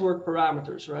the network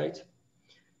parameters, right,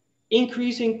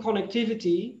 increasing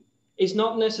connectivity is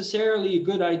not necessarily a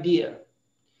good idea.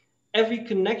 Every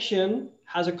connection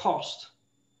has a cost.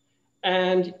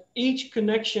 And each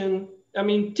connection, I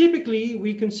mean, typically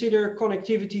we consider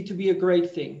connectivity to be a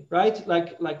great thing, right?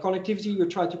 Like connectivity, we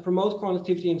try to promote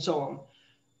connectivity and so on.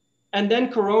 And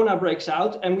then Corona breaks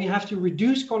out and we have to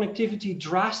reduce connectivity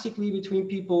drastically between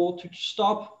people to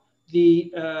stop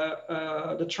the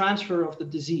transfer of the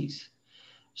disease.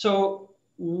 So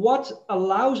what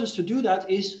allows us to do that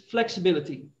is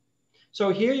flexibility. So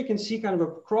here you can see kind of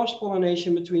a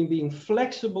cross-pollination between being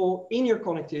flexible in your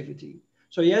connectivity.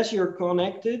 So yes, you're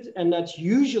connected and that's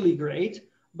usually great,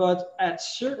 but at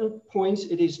certain points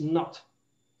it is not.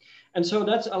 And so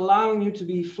that's allowing you to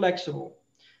be flexible.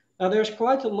 Now there's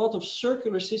quite a lot of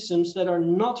circular systems that are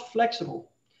not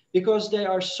flexible because they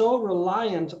are so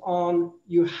reliant on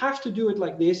you have to do it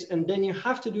like this and then you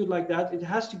have to do it like that. It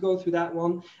has to go through that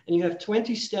one and you have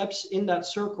 20 steps in that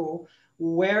circle.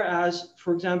 Whereas,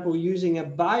 for example, using a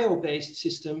bio-based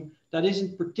system that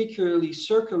isn't particularly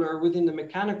circular within the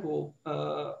mechanical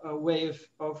way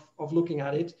of looking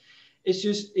at it,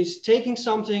 it's taking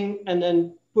something and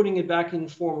then putting it back in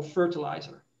the form of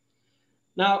fertilizer.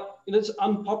 Now, it's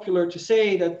unpopular to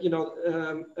say that, you know,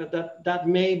 that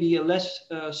may be a less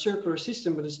circular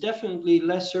system, but it's definitely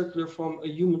less circular from a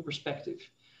human perspective.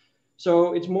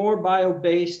 So it's more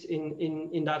bio-based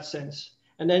in that sense.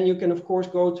 And then you can, of course,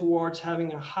 go towards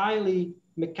having a highly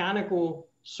mechanical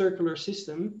circular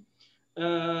system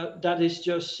that is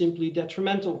just simply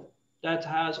detrimental, that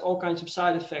has all kinds of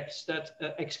side effects, that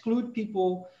exclude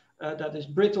people, that is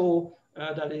brittle,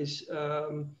 that is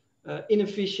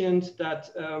inefficient, that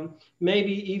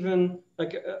maybe even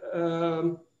like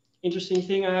interesting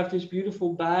thing, I have this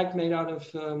beautiful bag made out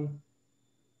of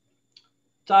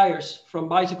tires from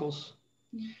bicycles.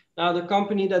 Now, the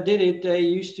company that did it, they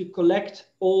used to collect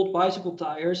old bicycle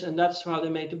tires, and that's how they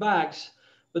made the bags.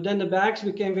 But then the bags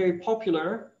became very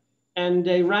popular, and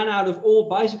they ran out of old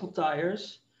bicycle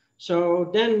tires.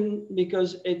 So then,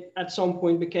 because it at some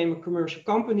point became a commercial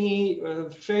company,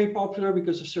 very popular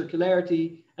because of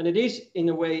circularity, and it is in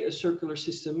a way a circular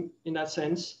system in that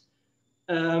sense,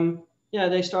 yeah,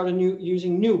 they started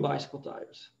using new bicycle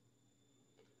tires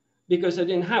because they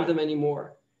didn't have them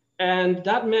anymore. And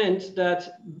that meant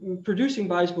that producing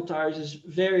bicycle tires is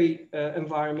very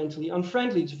environmentally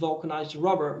unfriendly. It's vulcanized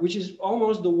rubber, which is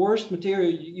almost the worst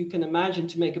material you can imagine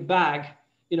to make a bag.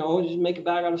 You know, just make a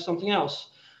bag out of something else.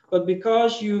 But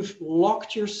because you've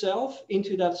locked yourself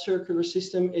into that circular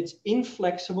system, it's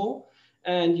inflexible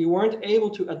and you weren't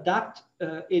able to adapt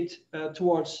it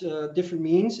towards different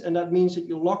means. And that means that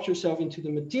you locked yourself into the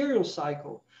material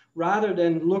cycle rather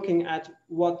than looking at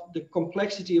what the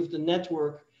complexity of the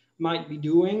network might be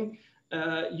doing.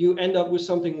 You end up with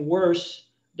something worse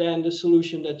than the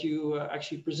solution that you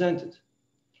actually presented.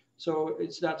 So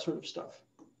it's that sort of stuff.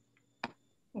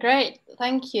 Great,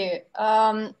 thank you.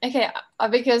 Okay,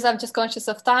 because I'm just conscious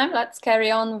of time, let's carry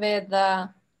on with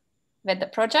the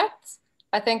projects.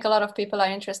 I think a lot of people are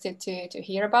interested to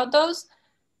hear about those.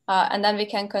 And then we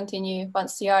can continue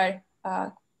once you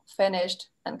are finished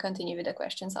and continue with the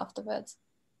questions afterwards.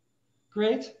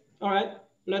 Great, all right.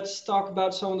 Let's talk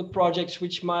about some of the projects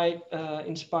which might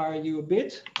inspire you a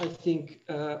bit. I think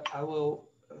I will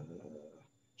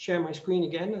share my screen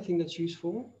again. I think that's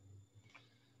useful.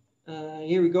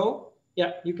 Here we go.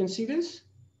 Yeah, you can see this.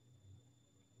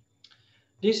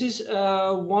 This is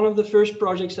one of the first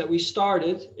projects that we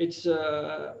started. It's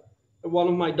one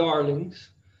of my darlings,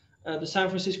 the San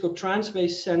Francisco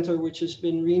Trans-Space Center, which has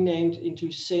been renamed into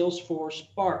Salesforce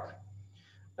Park.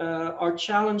 Our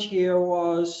challenge here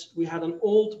was we had an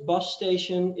old bus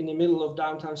station in the middle of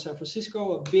downtown San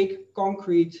Francisco, a big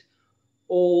concrete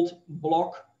old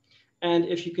block. And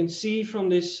if you can see from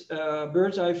this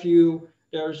bird's eye view,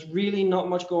 there's really not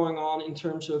much going on in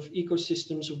terms of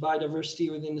ecosystems of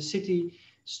biodiversity within the city,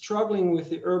 struggling with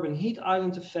the urban heat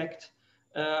island effect,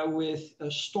 with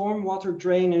stormwater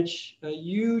drainage,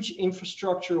 huge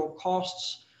infrastructural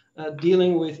costs,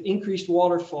 dealing with increased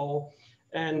waterfall.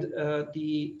 And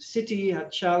the city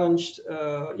had challenged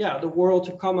the world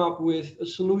to come up with a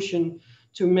solution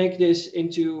to make this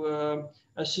into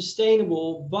a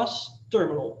sustainable bus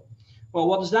terminal. Well,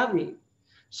 what does that mean?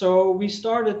 So we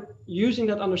started using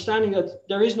that understanding that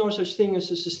there is no such thing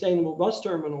as a sustainable bus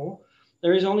terminal.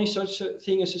 There is only such a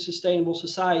thing as a sustainable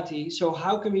society. So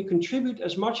how can we contribute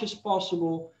as much as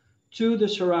possible to the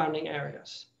surrounding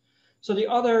areas? So the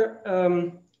other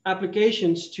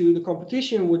applications to the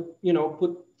competition would, you know,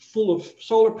 put full of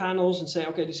solar panels and say,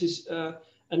 okay, this is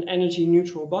an energy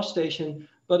neutral bus station.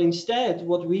 But instead,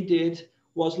 what we did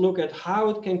was look at how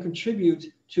it can contribute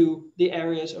to the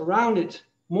areas around it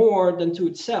more than to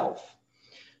itself.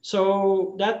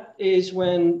 So that is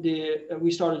when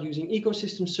we started using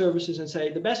ecosystem services and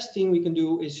say the best thing we can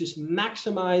do is just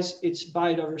maximize its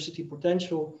biodiversity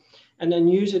potential and then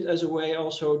use it as a way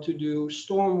also to do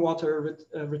stormwater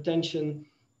retention,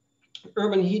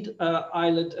 urban heat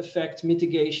island effect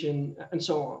mitigation, and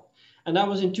so on. And that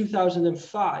was in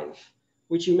 2005,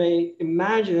 which you may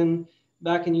imagine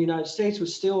back in the United States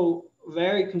was still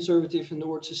very conservative and the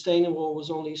word sustainable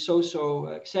was only so-so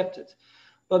accepted.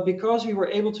 But because we were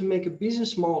able to make a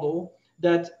business model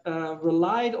that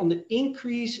relied on the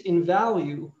increase in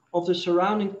value of the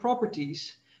surrounding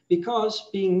properties, because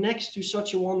being next to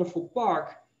such a wonderful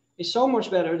park is so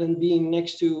much better than being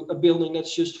next to a building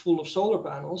that's just full of solar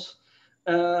panels,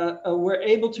 we're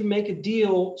able to make a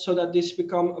deal so that this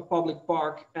become a public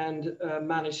park and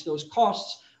manage those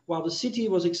costs, while the city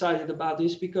was excited about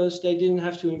this because they didn't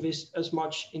have to invest as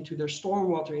much into their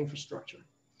stormwater infrastructure.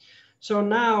 So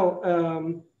now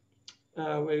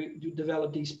we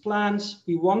developed these plans.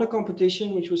 We won a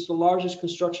competition, which was the largest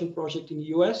construction project in the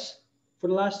US for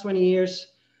the last 20 years.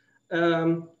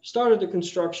 Started the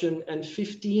construction, and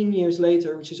 15 years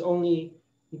later, which is only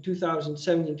in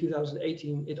 2017,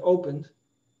 2018, it opened.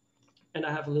 And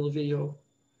I have a little video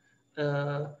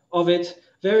of it.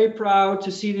 Very proud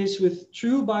to see this with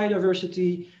true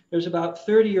biodiversity. There's about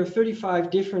 30 or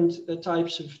 35 different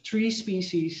types of tree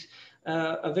species,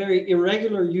 a very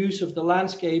irregular use of the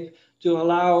landscape to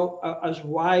allow as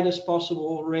wide as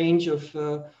possible range of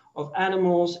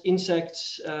animals,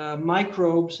 insects,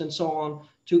 microbes, and so on,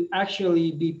 to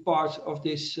actually be part of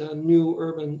this new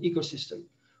urban ecosystem.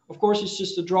 Of course, it's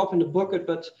just a drop in the bucket,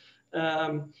 but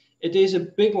it is a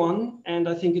big one. And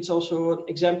I think it's also an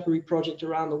exemplary project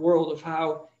around the world of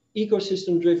how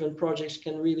ecosystem-driven projects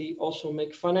can really also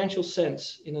make financial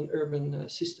sense in an urban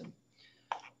system.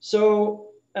 So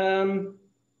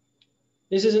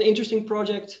this is an interesting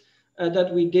project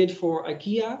that we did for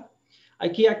IKEA.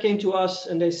 IKEA came to us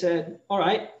and they said, all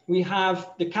right, we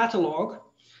have the catalog,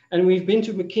 and we've been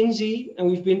to McKinsey and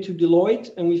we've been to Deloitte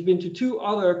and we've been to 2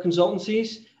 other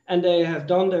consultancies, and they have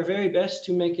done their very best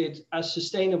to make it as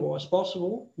sustainable as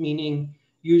possible, meaning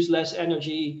use less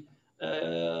energy,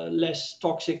 less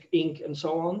toxic ink, and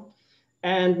so on.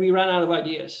 And we ran out of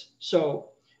ideas. So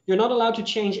you're not allowed to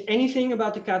change anything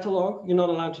about the catalog. You're not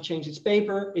allowed to change its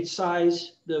paper, its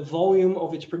size, the volume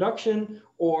of its production,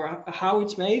 or how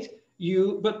it's made.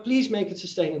 But please make it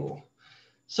sustainable.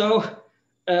 So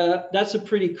that's a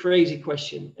pretty crazy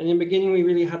question. And in the beginning, we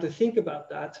really had to think about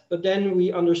that. But then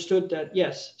we understood that,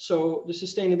 yes, so the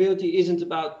sustainability isn't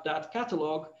about that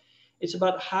catalog. It's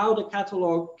about how the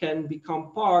catalog can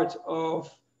become part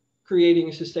of creating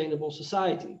a sustainable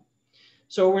society.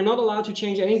 So we're not allowed to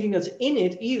change anything that's in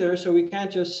it either. So we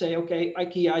can't just say, okay,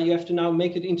 IKEA, you have to now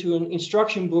make it into an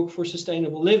instruction book for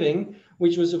sustainable living,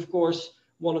 which was, of course,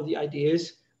 one of the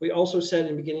ideas. We also said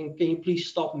in the beginning, can you please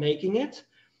stop making it?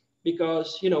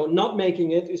 Because, you know, not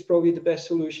making it is probably the best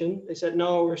solution. They said,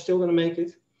 no, we're still going to make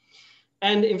it.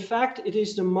 And in fact, it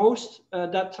is the most,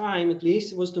 that time at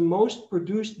least, it was the most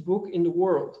produced book in the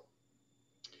world,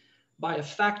 by a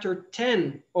factor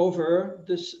 10 over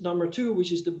this number 2,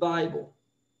 which is the Bible.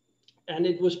 And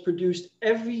it was produced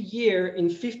every year in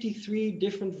 53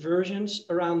 different versions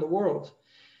around the world.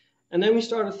 And then we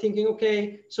started thinking,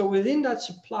 okay, so within that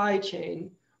supply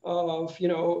chain of, you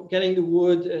know, getting the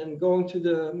wood and going to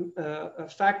the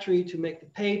factory to make the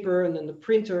paper, and then the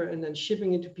printer, and then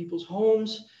shipping it to people's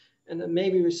homes, and then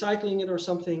maybe recycling it or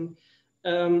something,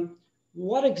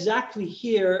 what exactly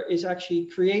here is actually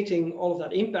creating all of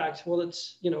that impact? Well,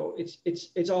 it's, you know,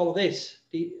 it's all of this,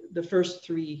 the first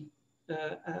 3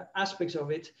 aspects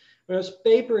of it. Whereas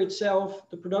paper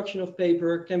itself, the production of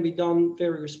paper can be done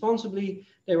very responsibly.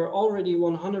 They were already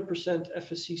 100%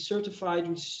 FSC certified,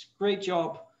 which is a great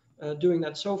job doing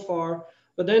that so far.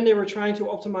 But then they were trying to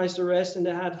optimize the rest, and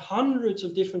they had hundreds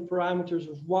of different parameters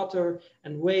of water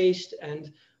and waste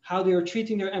and how they were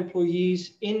treating their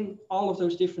employees in all of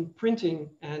those different printing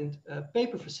and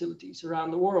paper facilities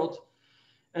around the world.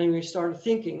 And we started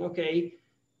thinking, okay,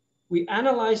 we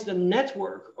analyzed the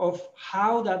network of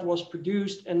how that was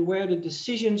produced and where the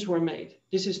decisions were made.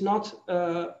 This is not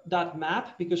that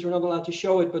map, because we're not allowed to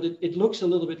show it, but it looks a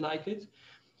little bit like it.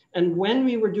 And when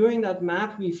we were doing that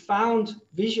map, we found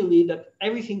visually that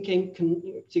everything came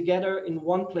together in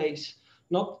one place,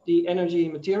 not the energy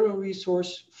and material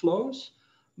resource flows,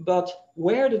 but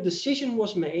where the decision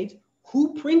was made,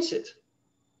 who prints it,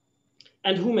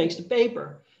 and who makes the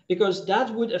paper. because that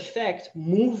would affect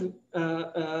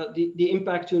the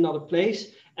impact to another place,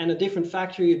 and a different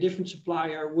factory, a different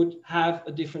supplier would have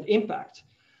a different impact.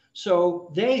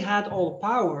 So they had all the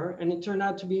power, and it turned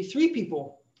out to be 3 people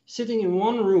sitting in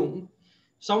one room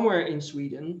somewhere in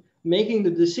Sweden, making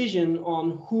the decision on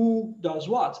who does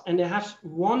what. And they have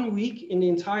 1 week in the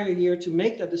entire year to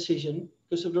make that decision,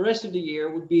 because the rest of the year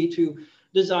would be to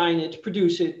design it,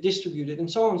 produce it, distribute it, and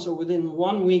so on. So within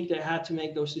 1 week, they had to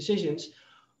make those decisions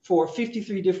for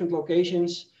 53 different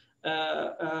locations,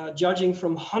 judging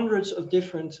from hundreds of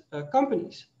different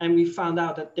companies. And we found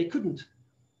out that they couldn't.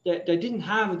 They didn't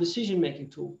have a decision-making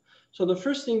tool. So the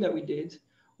first thing that we did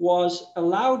was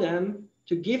allow them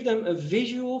to give them a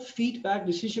visual feedback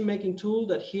decision-making tool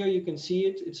that here you can see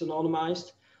it, it's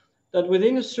anonymized, that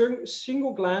within a certain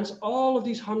single glance, all of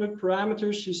these 100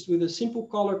 parameters, just with a simple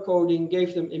color coding,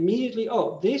 gave them immediately,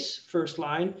 oh, this first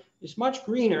line is much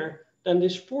greener than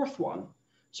this 4th one.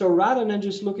 So rather than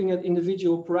just looking at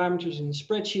individual parameters in the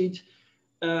spreadsheet,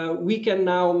 we can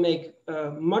now make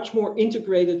much more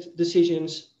integrated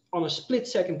decisions on a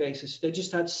split-second basis. They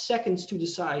just had seconds to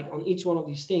decide on each one of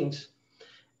these things.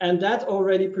 And that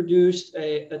already produced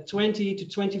a 20 to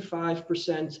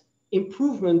 25%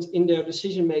 improvement in their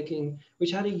decision-making,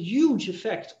 which had a huge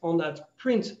effect on that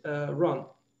print run.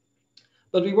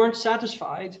 But we weren't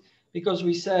satisfied, because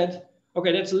we said,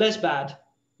 okay, that's less bad.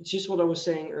 It's just what I was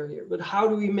saying earlier. But how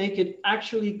do we make it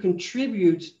actually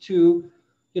contribute to,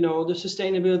 you know, the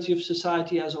sustainability of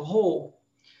society as a whole?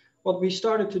 What we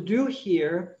started to do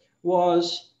here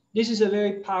was, this is a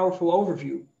very powerful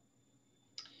overview.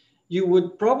 You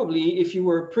would probably, if you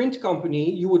were a print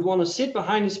company, you would want to sit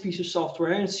behind this piece of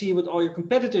software and see what all your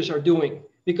competitors are doing,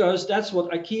 because that's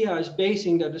what IKEA is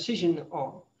basing their decision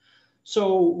on.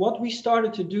 So what we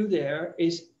started to do there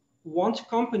is, once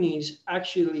companies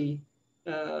actually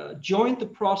joined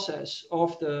the process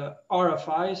of the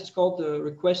RFI, as it's called, the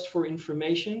request for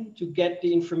information, to get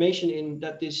the information in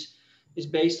that this is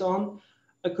based on,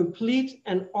 a complete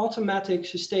and automatic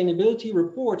sustainability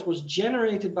report was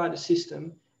generated by the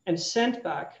system and sent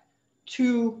back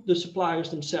to the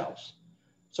suppliers themselves.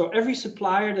 So every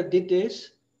supplier that did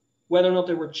this, whether or not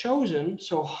they were chosen,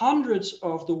 so hundreds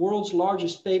of the world's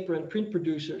largest paper and print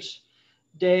producers,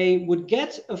 they would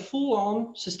get a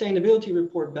full-on sustainability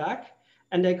report back,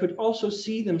 and they could also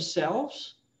see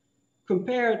themselves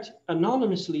compared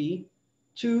anonymously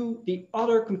to the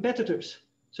other competitors.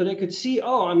 So they could see,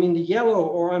 oh, I'm in the yellow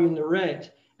or I'm in the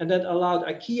red. And that allowed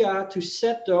IKEA to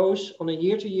set those on a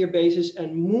year-to-year basis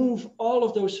and move all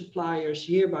of those suppliers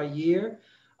year by year,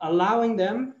 allowing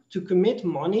them to commit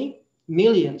money,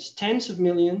 millions, tens of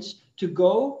millions, to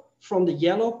go from the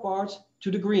yellow part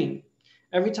to the green.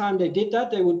 Every time they did that,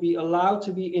 they would be allowed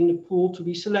to be in the pool to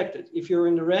be selected. If you're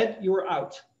in the red, you were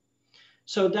out.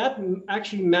 So that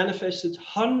actually manifested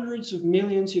hundreds of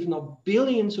millions, if not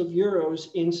billions of euros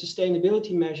in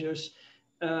sustainability measures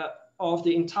of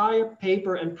the entire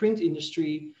paper and print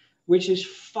industry, which is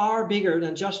far bigger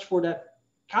than just for that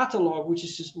catalog, which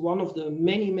is just one of the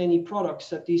many, many products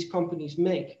that these companies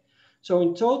make. So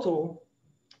in total,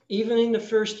 even in the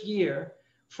first year,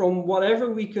 from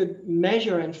whatever we could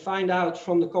measure and find out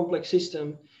from the complex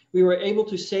system, we were able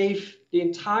to save the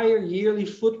entire yearly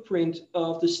footprint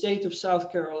of the state of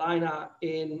South Carolina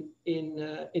in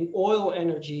oil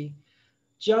energy,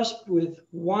 just with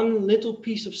one little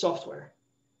piece of software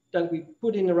that we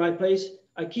put in the right place.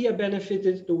 IKEA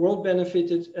benefited, the world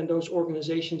benefited, and those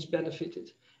organizations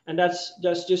benefited. And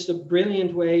that's just a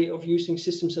brilliant way of using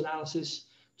systems analysis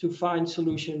to find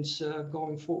solutions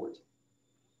going forward.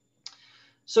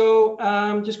 So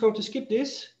I'm just going to skip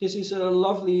this. This is a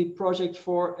lovely project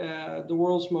for the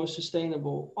world's most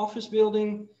sustainable office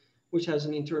building, which has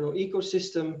an internal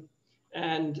ecosystem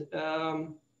and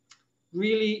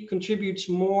really contributes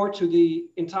more to the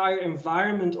entire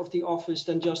environment of the office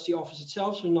than just the office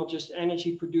itself. So not just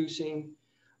energy producing,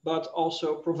 but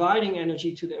also providing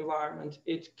energy to the environment.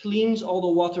 It cleans all the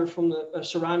water from the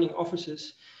surrounding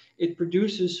offices. It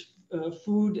produces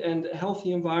food and a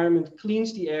healthy environment,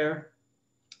 cleans the air,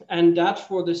 and that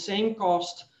for the same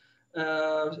cost,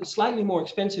 slightly more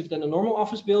expensive than a normal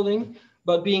office building,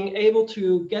 but being able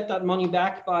to get that money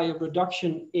back by a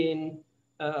reduction in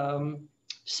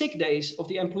sick days of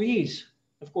the employees.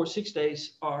 Of course, 6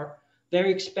 days are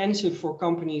very expensive for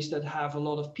companies that have a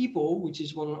lot of people, which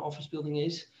is what an office building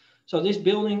is. So this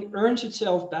building earns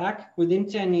itself back within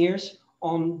 10 years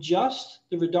on just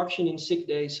the reduction in sick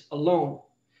days alone.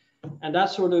 And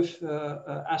that sort of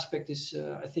aspect is,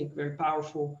 I think, very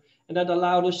powerful. And that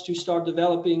allowed us to start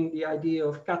developing the idea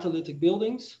of catalytic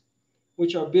buildings,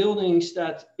 which are buildings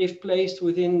that, if placed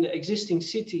within the existing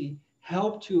city,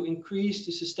 help to increase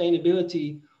the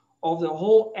sustainability of the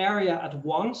whole area at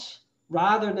once,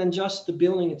 rather than just the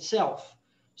building itself.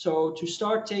 So to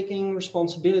start taking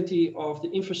responsibility of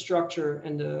the infrastructure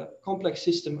and the complex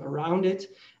system around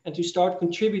it, and to start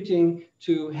contributing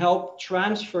to help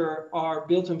transfer our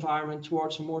built environment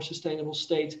towards a more sustainable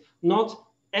state, not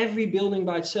every building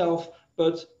by itself,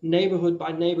 but neighborhood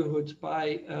by neighborhood,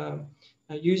 by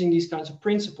using these kinds of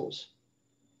principles.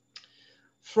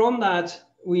 From that,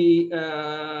 we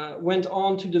went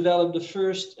on to develop the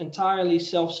first entirely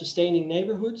self-sustaining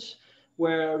neighborhoods,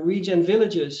 where regen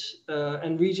villages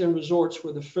and regen resorts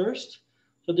were the first.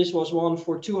 So this was one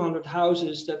for 200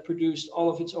 houses that produced all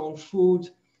of its own food,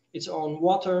 its own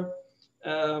water,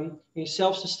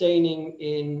 self-sustaining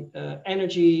in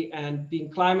energy and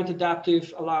being climate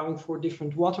adaptive, allowing for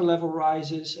different water level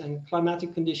rises and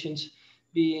climatic conditions,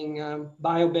 being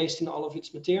bio-based in all of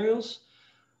its materials.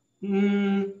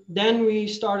 Then we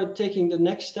started taking the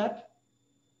next step.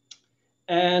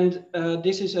 And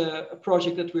this is a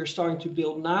project that we're starting to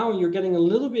build now. You're getting a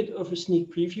little bit of a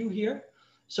sneak preview here.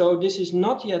 So this is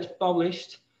not yet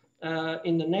published.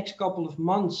 In the next couple of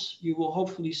months, you will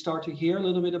hopefully start to hear a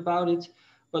little bit about it.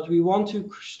 But we want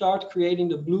to start creating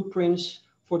the blueprints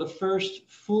for the first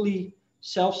fully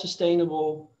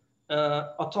self-sustainable,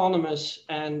 autonomous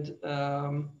and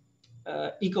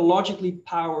ecologically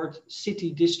powered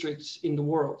city districts in the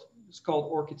world. It's called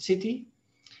Orchid City.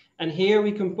 And here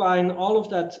we combine all of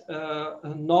that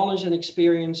knowledge and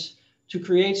experience to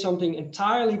create something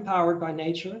entirely powered by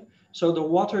nature. So the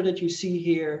water that you see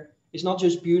here is not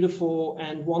just beautiful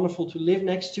and wonderful to live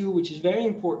next to, which is very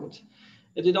important.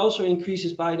 It also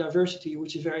increases biodiversity,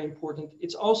 which is very important.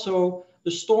 It's also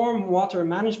the storm water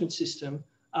management system,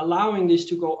 allowing this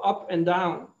to go up and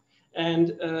down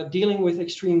and dealing with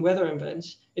extreme weather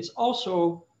events. It's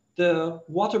also the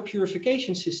water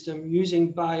purification system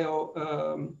using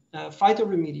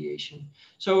phytoremediation.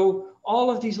 So all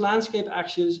of these landscape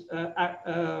actions,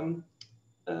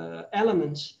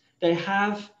 elements, they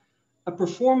have a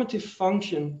performative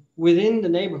function within the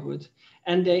neighborhood,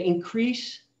 and they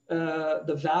increase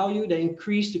the value, they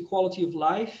increase the quality of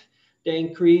life, they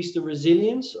increase the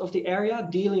resilience of the area,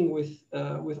 dealing with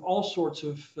all sorts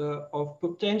of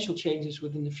potential changes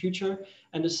within the future.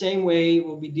 And the same way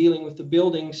we'll be dealing with the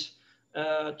buildings,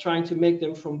 trying to make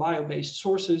them from bio-based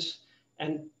sources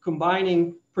and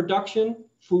combining production,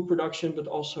 food production, but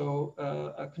also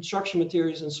construction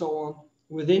materials and so on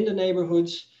within the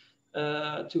neighborhoods,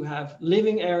 to have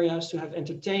living areas, to have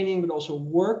entertaining, but also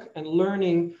work and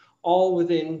learning, all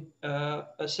within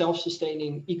a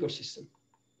self-sustaining ecosystem.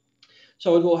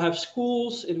 So it will have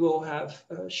schools, it will have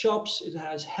shops, it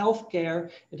has healthcare,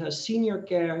 it has senior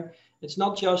care. It's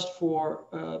not just for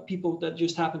people that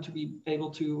just happen to be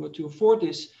able to afford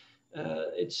this.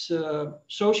 It's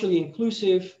socially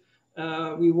inclusive.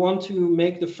 We want to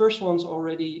make the first ones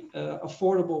already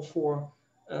affordable for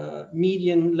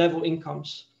median level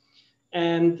incomes.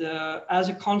 And as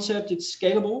a concept, it's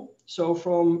scalable. So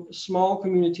from small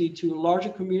community to larger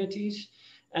communities.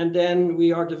 And then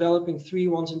we are developing 3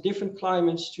 ones in different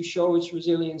climates to show its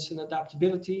resilience and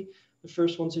adaptability. The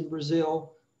first one's in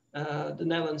Brazil, the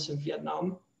Netherlands and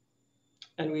Vietnam.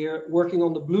 And we are working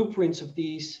on the blueprints of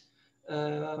these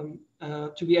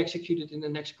to be executed in the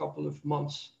next couple of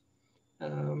months.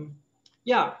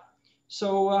 Yeah,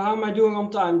 so how am I doing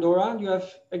on time, Dora? Do you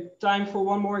have time for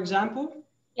one more example?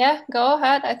 Yeah, go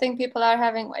ahead. I think people are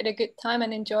having quite a good time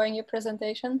and enjoying your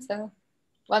presentation. So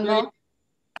one more.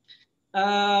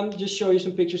 Just show you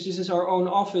some pictures. This is our own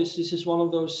office. This is one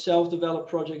of those self-developed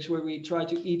projects where we try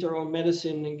to eat our own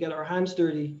medicine and get our hands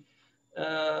dirty.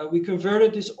 We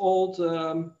converted this old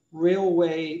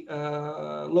railway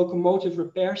locomotive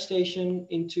repair station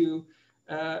into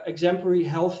exemplary,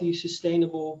 healthy,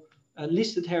 sustainable,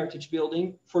 listed heritage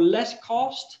building for less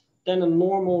cost than a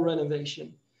normal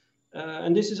renovation.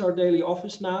 And this is our daily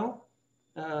office now.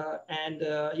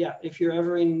 Yeah, if you're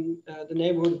ever in the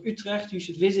neighborhood of Utrecht, you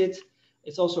should visit.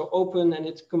 It's also open and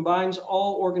it combines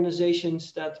all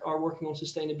organizations that are working on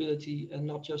sustainability and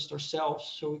not just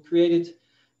ourselves. So we created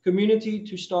community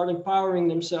to start empowering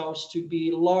themselves to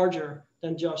be larger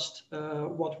than just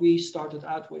what we started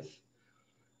out with.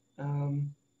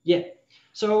 Yeah,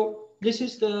 so this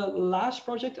is the last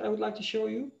project I would like to show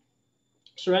you,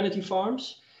 Serenity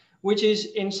Farms, which is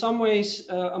in some ways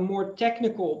a more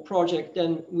technical project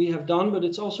than we have done, but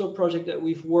it's also a project that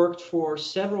we've worked for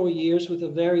several years with a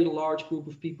very large group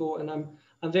of people, and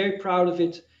I'm very proud of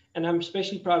it, and I'm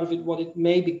especially proud of it, what it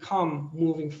may become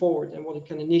moving forward and what it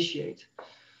can initiate.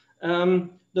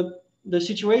 The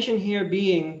situation here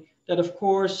being that, of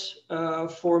course,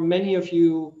 for many of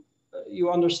you,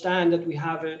 you understand that we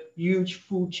have a huge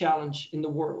food challenge in the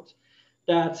world.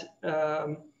 That,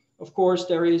 of course,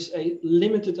 there is a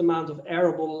limited amount of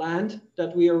arable land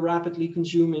that we are rapidly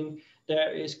consuming.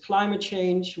 There is climate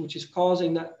change, which is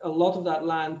causing a lot of that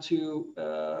land to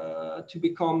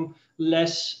become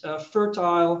less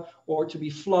fertile, or to be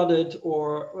flooded,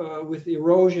 or with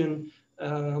erosion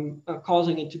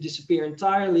causing it to disappear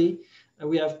entirely.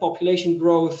 We have population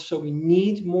growth, so we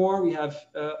need more. We have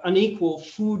unequal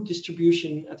food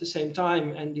distribution at the same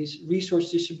time, and this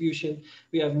resource distribution.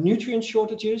 We have nutrient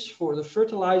shortages for the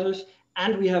fertilizers,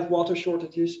 and we have water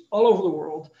shortages all over the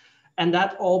world. And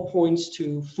that all points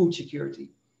to food security.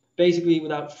 Basically,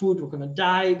 without food, we're going to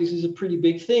die. This is a pretty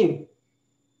big thing.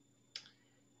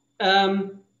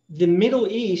 The Middle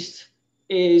East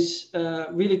is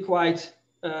really quite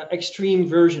extreme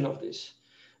version of this.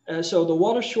 So the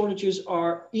water shortages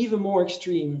are even more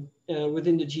extreme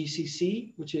within the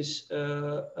GCC, which is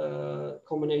a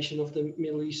combination of the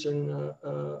Middle Eastern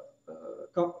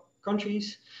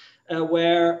countries,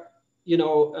 where, you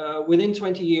know, within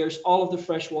 20 years, all of the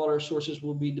freshwater sources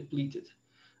will be depleted.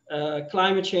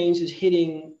 Climate change is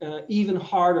hitting even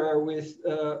harder with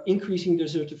increasing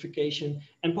desertification,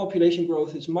 and population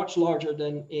growth is much larger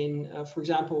than in, for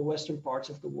example, Western parts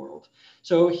of the world.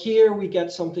 So here we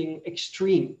get something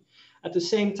extreme. At the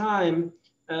same time,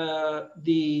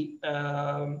 the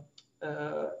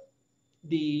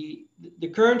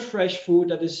current fresh food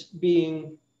that is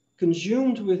being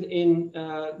consumed within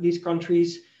these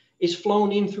countries is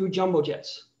flown in through jumbo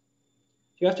jets.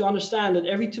 You have to understand that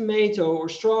every tomato or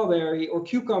strawberry or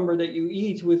cucumber that you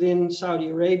eat within Saudi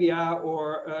Arabia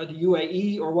or the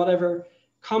UAE or whatever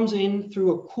comes in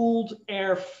through a cooled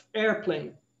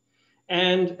airplane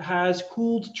and has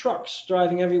cooled trucks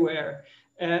driving everywhere.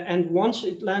 And once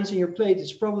it lands in your plate,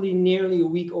 it's probably nearly a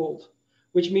week old,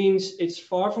 which means it's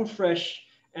far from fresh,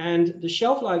 and the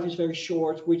shelf life is very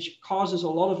short, which causes a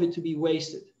lot of it to be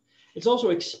wasted. It's also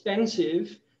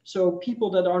expensive, so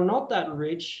people that are not that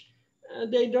rich,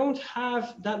 they don't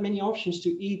have that many options to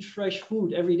eat fresh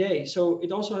food every day. So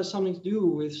it also has something to do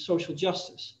with social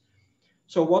justice.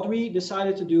 So what we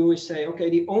decided to do is say, okay,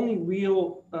 the only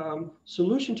real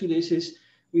solution to this is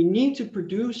we need to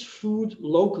produce food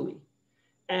locally,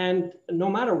 and no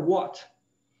matter what.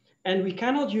 And we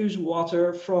cannot use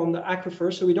water from the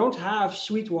aquifer, so we don't have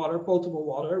sweet water, potable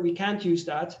water. We can't use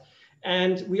that.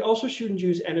 And we also shouldn't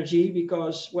use energy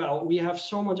because, well, we have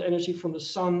so much energy from the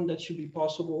sun that should be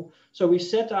possible. So we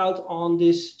set out on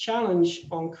this challenge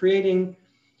on creating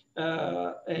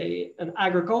an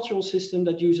agricultural system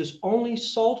that uses only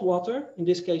salt water, in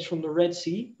this case from the Red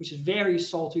Sea, which is very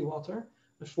salty water,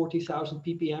 at 40,000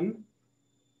 ppm,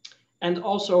 and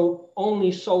also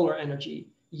only solar energy,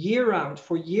 year-round,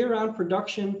 for year-round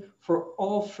production for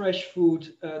all fresh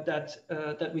food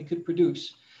that we could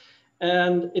produce.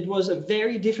 And it was a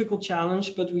very difficult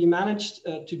challenge, but we managed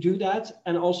to do that,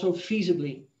 and also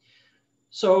feasibly.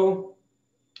 So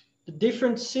the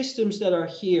different systems that are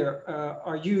here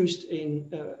are used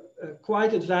in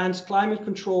quite advanced climate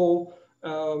control,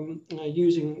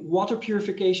 using water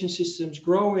purification systems,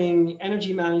 growing,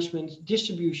 energy management,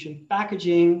 distribution,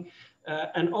 packaging,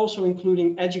 and also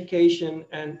including education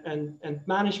and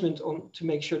management to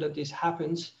make sure that this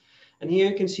happens. And here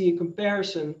you can see a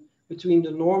comparison between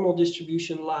the normal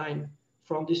distribution line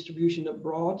from distribution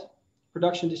abroad,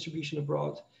 production distribution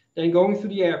abroad, then going through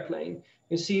the airplane. You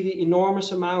can see the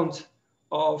enormous amount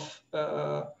of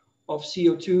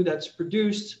CO2 that's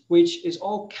produced, which is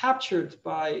all captured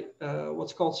by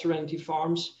what's called Serenity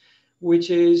Farms, which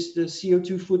is the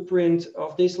CO2 footprint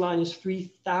of this line is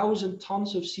 3,000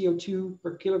 tons of CO2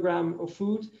 per kilogram of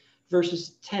food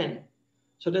versus 10.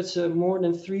 So that's a more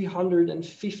than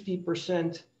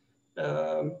 350%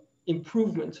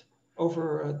 improvement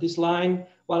over this line,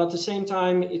 while at the same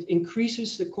time it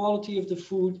increases the quality of the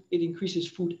food, it increases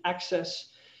food access,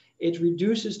 it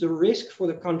reduces the risk for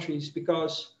the countries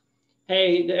because,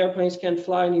 hey, the airplanes can't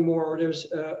fly anymore, or there's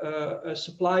a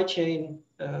supply chain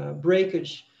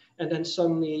breakage, and then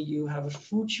suddenly you have a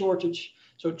food shortage.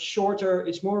 So it's shorter,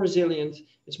 it's more resilient,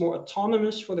 it's more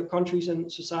autonomous for the countries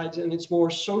and societies, and it's more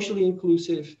socially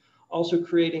inclusive, also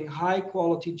creating high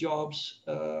quality jobs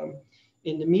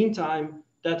in the meantime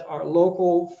that are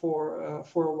local for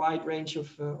a wide range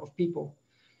of people.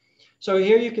 So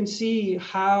here you can see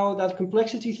how that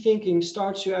complexity thinking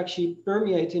starts to actually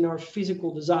permeate in our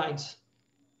physical designs.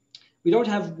 We don't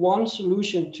have one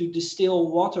solution to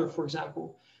distill water, for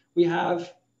example. We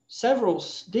have several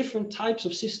different types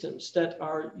of systems that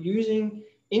are using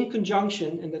in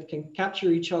conjunction and that can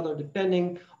capture each other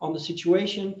depending on the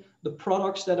situation, the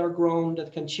products that are grown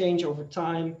that can change over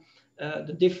time,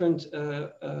 the different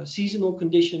seasonal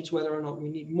conditions, whether or not we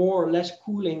need more or less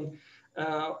cooling,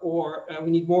 or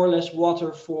we need more or less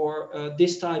water for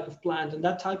this type of plant and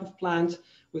that type of plant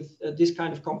with this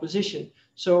kind of composition.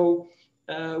 So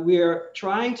we are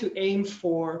trying to aim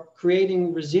for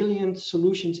creating resilient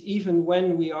solutions even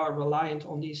when we are reliant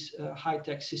on these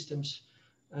high-tech systems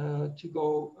to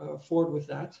go forward with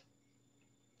that.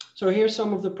 So here's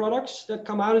some of the products that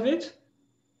come out of it.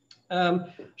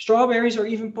 Strawberries are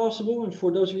even possible, and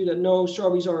for those of you that know,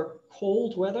 strawberries are a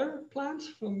cold weather plant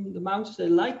from the mountains. They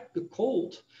like the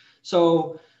cold.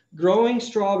 So growing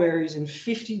strawberries in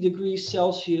 50 degrees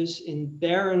Celsius in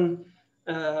barren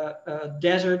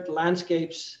desert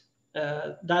landscapes,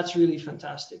 that's really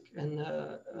fantastic. And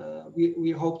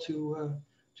we hope to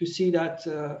see that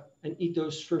and eat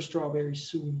those first strawberries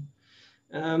soon.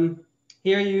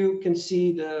 Here you can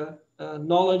see the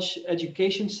Knowledge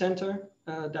Education Center.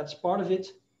 That's part of it,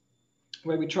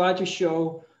 where we try to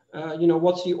show,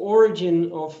 what's the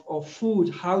origin of food,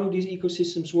 how do these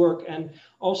ecosystems work, and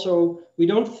also we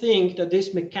don't think that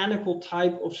this mechanical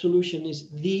type of solution is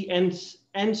the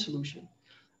end solution.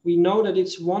 We know that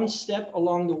it's one step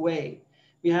along the way.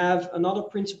 We have another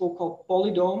principle called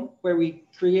polydome, where we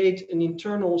create an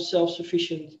internal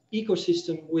self-sufficient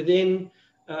ecosystem within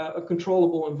a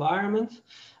controllable environment.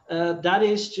 That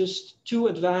is just too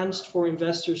advanced for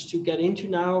investors to get into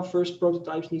now. First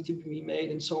prototypes need to be made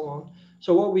and so on.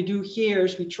 So what we do here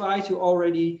is we try to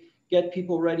already get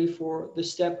people ready for the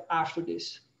step after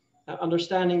this,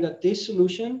 understanding that this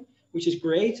solution, which is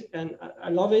great and I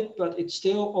love it, but it's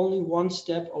still only one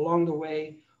step along the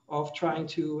way of trying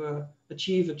to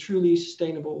achieve a truly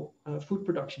sustainable food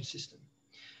production system.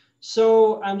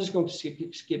 So I'm just going to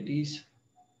skip these.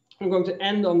 I'm going to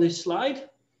end on this slide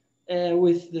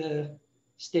with the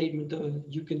statement of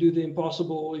you can do the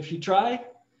impossible if you try.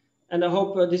 And I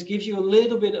hope this gives you a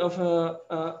little bit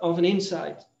of an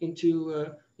insight into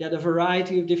the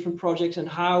variety of different projects and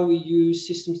how we use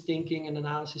systems thinking and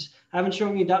analysis. I haven't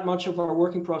shown you that much of our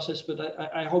working process, but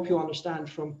I hope you understand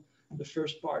from the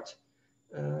first part.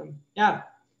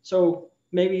 So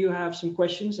maybe you have some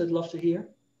questions I'd love to hear.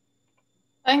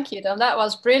 Thank you, Tom. That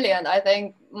was brilliant. I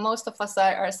think most of us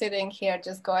are sitting here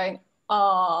just going,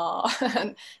 oh,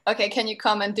 okay, can you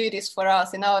come and do this for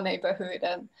us in our neighborhood?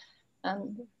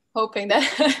 And hoping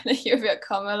that you will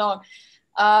come along.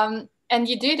 And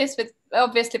you do this with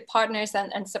obviously partners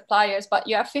and suppliers, but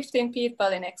you have 15 people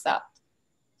in Exact.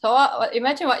 So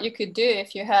imagine what you could do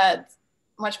if you had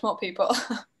much more people.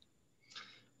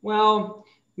 Well,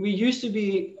 we used to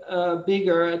be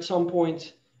bigger at some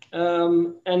point.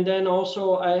 And then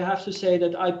also I have to say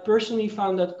that I personally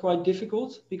found that quite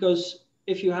difficult, because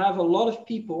if you have a lot of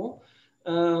people,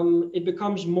 it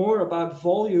becomes more about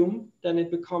volume than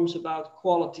it becomes about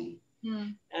quality.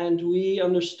 And we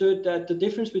understood that the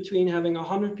difference between having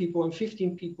 100 people and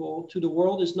 15 people to the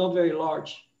world is not very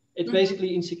large. It's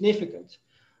basically insignificant.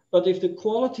 But if the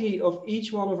quality of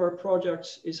each one of our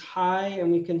projects is high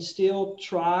and we can still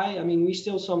try, I mean, we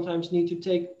still sometimes need to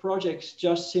take projects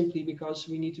just simply because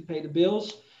we need to pay the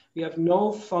bills. We have no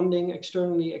funding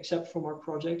externally except from our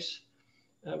projects.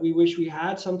 We wish we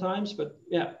had sometimes, but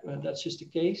yeah, that's just the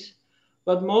case.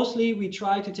 But mostly we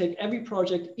try to take every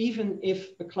project, even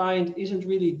if a client isn't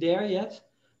really there yet,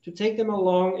 to take them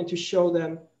along and to show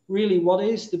them really what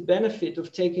is the benefit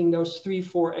of taking those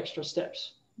 3-4 extra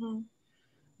steps.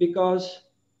 Because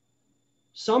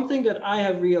something that I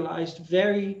have realized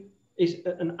is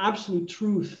an absolute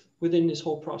truth within this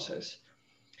whole process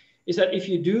is that if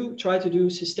you try to do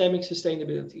systemic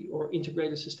sustainability or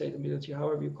integrated sustainability,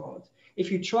 however you call it,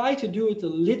 if you try to do it a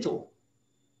little,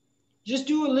 just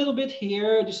do a little bit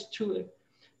here,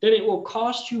 then it will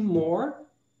cost you more.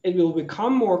 It will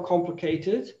become more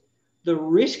complicated. The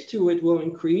risk to it will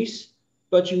increase,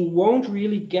 but you won't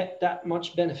really get that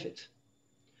much benefit.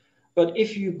 But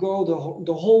if you go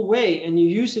the whole way and you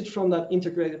use it from that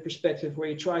integrated perspective, where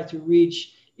you try to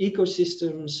reach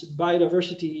ecosystems,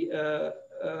 biodiversity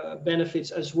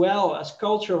benefits, as well as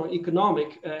cultural,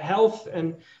 economic, health,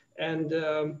 and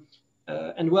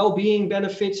well-being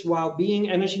benefits, while being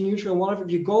energy neutral and whatever,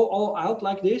 if you go all out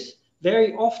like this,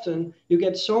 very often you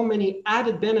get so many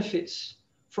added benefits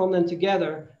from them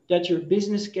together that your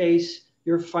business case,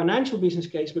 your financial business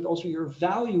case, but also your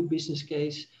value business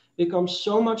case becomes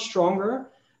so much stronger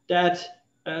that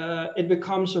it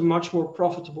becomes a much more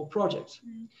profitable project.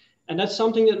 And that's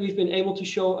something that we've been able to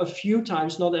show a few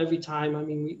times, not every time. I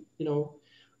mean,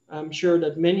 I'm sure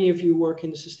that many of you work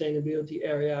in the sustainability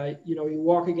area. You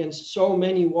walk against so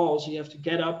many walls. You have to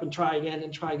get up and try again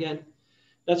and try again.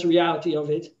 That's the reality of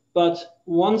it. But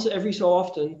once every so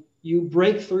often, you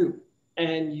break through.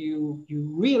 and you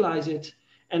realize it.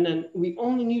 And then we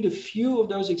only need a few of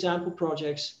those example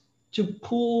projects to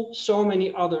pull so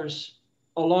many others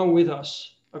along with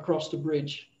us across the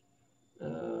bridge.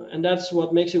 And that's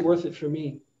what makes it worth it for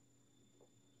me.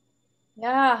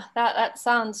 Yeah, that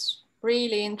sounds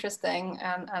really interesting,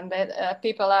 and that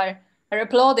people are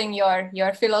applauding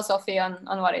your philosophy on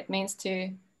what it means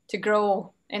to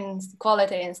grow in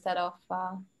quality instead of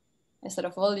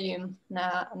volume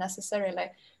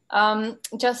necessarily.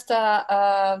 Just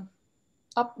a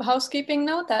housekeeping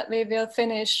note that we will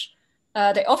finish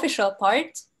the official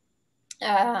part,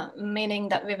 meaning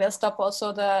that we will stop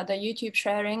also the YouTube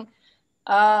sharing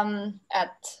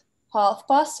at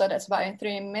past, so that's about in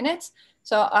 3 minutes.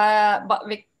 So, but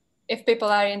if people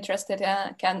are interested,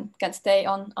 can stay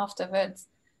on afterwards.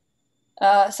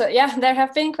 So yeah, there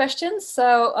have been questions.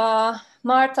 So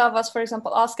Marta was, for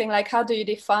example, asking like, how do you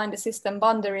define the system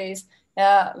boundaries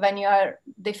when you are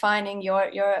defining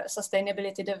your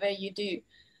sustainability the way you do?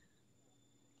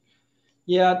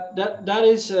 Yeah, that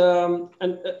is a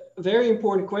very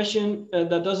important question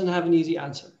that doesn't have an easy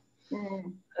answer.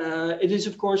 Mm. It is,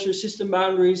 of course, your system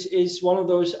boundaries is one of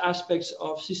those aspects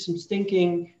of systems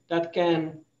thinking that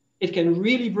can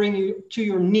really bring you to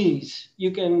your knees.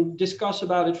 You can discuss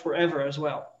about it forever as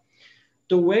well.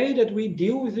 The way that we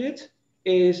deal with it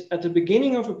is at the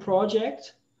beginning of a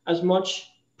project, as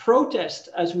much protest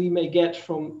as we may get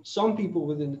from some people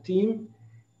within the team,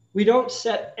 we don't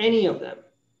set any of them.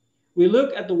 We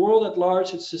look at the world at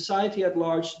large, at society at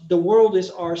large. The world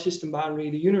is our system boundary.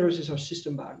 The universe is our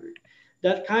system boundary.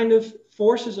 That kind of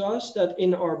forces us that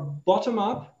in our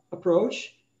bottom-up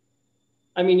approach,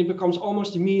 I mean, it becomes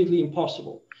almost immediately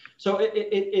impossible. So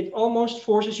it almost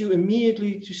forces you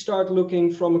immediately to start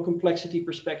looking from a complexity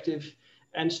perspective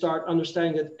and start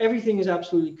understanding that everything is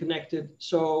absolutely connected.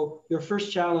 So your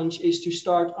first challenge is to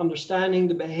start understanding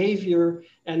the behavior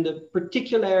and the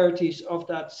particularities of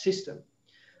that system.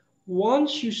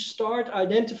 Once you start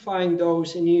identifying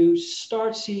those and you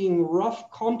start seeing rough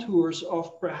contours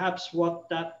of perhaps what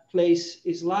that place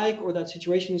is like or that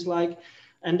situation is like,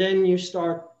 and then you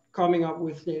start coming up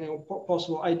with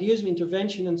possible ideas of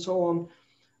intervention and so on,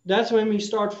 that's when we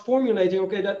start formulating,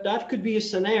 okay, that could be a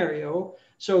scenario.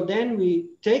 So then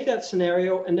we take that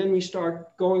scenario and then we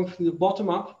start going from the bottom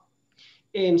up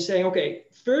and saying, okay,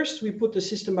 first we put the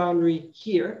system boundary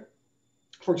here.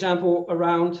 For example,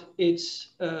 around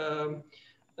its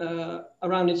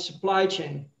supply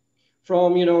chain,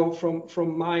 from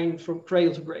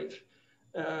cradle to grave.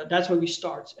 That's where we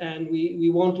start, and we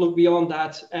won't look beyond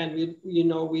that. And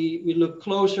we look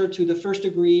closer to the first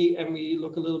degree, and we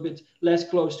look a little bit less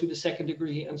close to the second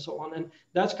degree, and so on. And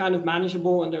that's kind of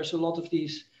manageable. And there's a lot of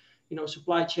these,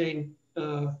 supply chain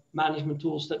management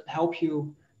tools that help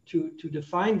you to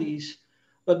define these.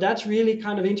 But that's really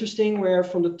kind of interesting, where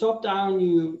from the top down,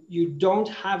 you don't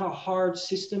have a hard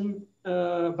system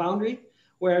boundary,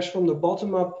 whereas from the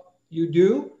bottom up, you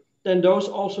do. Then those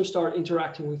also start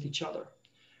interacting with each other.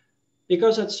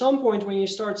 Because at some point, when you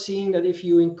start seeing that if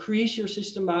you increase your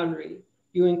system boundary,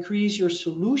 you increase your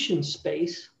solution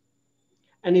space,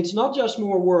 and it's not just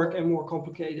more work and more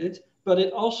complicated, but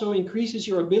it also increases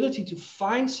your ability to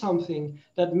find something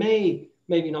that maybe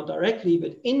not directly,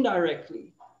 but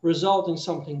indirectly result in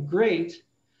something great,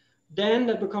 then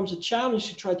that becomes a challenge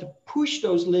to try to push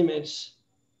those limits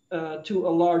to a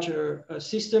larger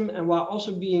system, and while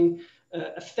also being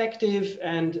effective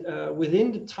and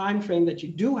within the time frame that you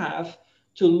do have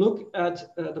to look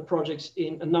at the projects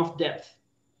in enough depth.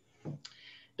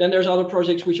 Then there's other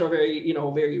projects which are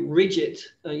very rigid,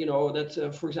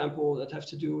 that, for example, that have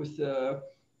to do with the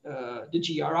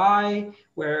GRI,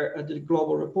 where the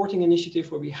Global Reporting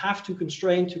Initiative, where we have to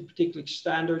constrain to particular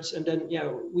standards, and then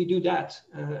we do that,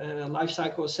 life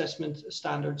cycle assessment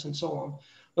standards and so on.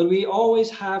 But we always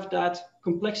have that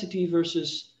complexity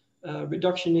versus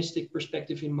reductionistic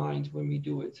perspective in mind when we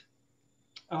do it.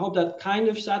 I hope that kind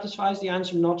of satisfies the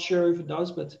answer. I'm not sure if it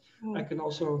does, but I can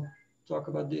also talk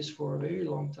about this for a very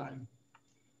long time.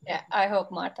 Yeah, I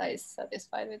hope Marta is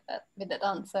satisfied with that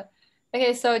answer.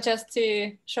 Okay, so just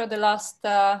to show the last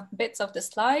bits of the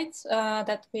slides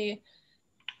that we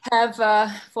have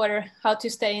for how to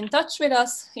stay in touch with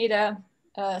us, either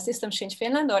Systems Change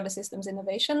Finland or the Systems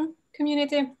Innovation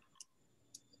community.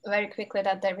 Very quickly,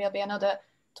 that there will be another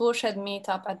Toolshed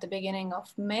meetup at the beginning of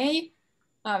May,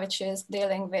 which is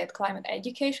dealing with climate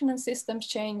education and systems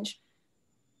change.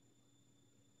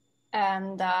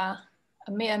 And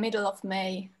middle of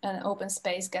May, an open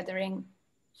space gathering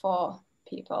for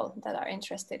people that are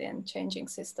interested in changing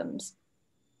systems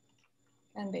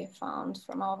can be found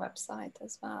from our website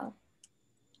as well.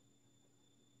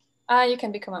 You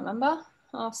can become a member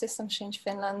of Systems Change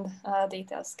Finland,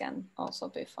 details can also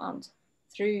be found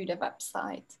through the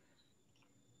website.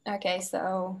 Okay,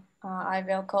 so I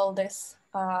will call this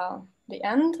the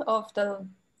end of the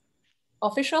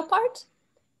official part.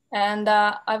 And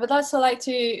I would also like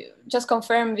to just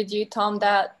confirm with you, Tom,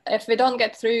 that if we don't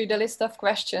get through the list of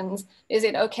questions, is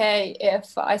it okay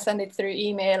if I send it through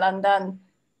email and then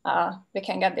we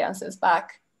can get the answers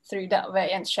back through that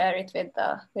way and share it with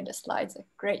the slides?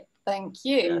 Great, thank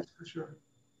you. Yes, for sure.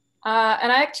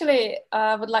 And I actually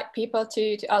would like people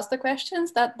to ask the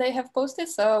questions that they have posted.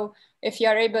 So if you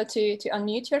are able to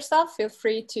unmute yourself, feel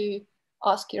free to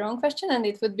ask your own question, and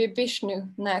it would be Vishnu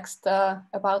next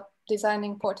about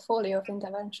designing portfolio of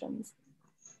interventions.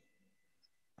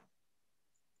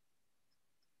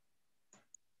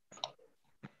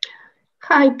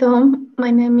 Hi, Tom.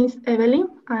 My name is Evelyn.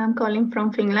 I am calling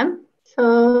from Finland.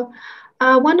 So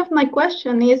one of my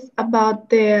questions is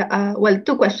about the, well,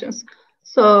 two questions.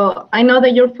 So I know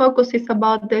that your focus is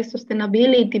about the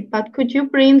sustainability, but could you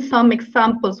bring some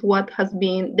examples what has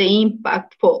been the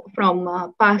impact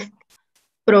from past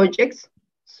projects?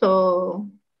 So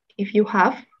if you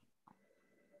have.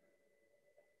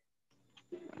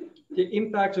 The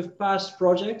impact of past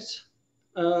projects?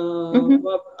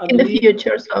 Well, in the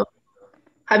future, so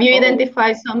have you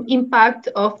identified some impact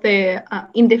of the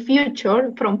in the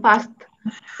future from past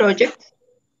projects?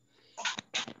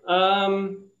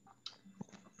 That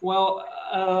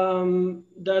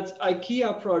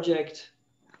IKEA project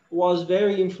was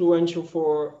very influential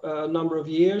for a number of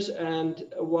years, and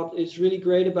what is really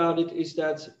great about it is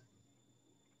that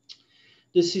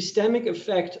the systemic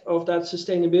effect of that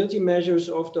sustainability measures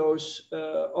of those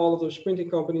all of those printing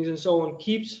companies and so on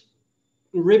keeps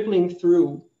rippling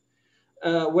through,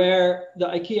 where the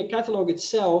IKEA catalog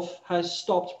itself has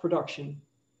stopped production.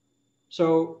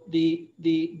 So we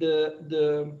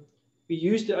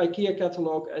use the IKEA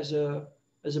catalog as a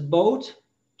boat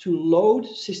to load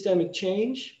systemic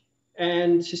change,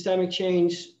 and systemic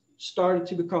change started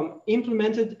to become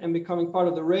implemented and becoming part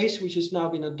of the race, which has now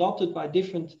been adopted by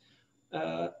different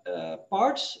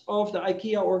parts of the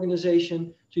IKEA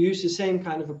organization to use the same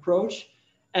kind of approach.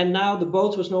 And now the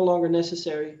boat was no longer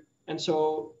necessary, and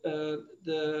so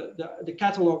the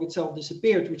catalog itself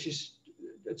disappeared, which is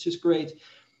just great.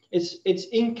 It's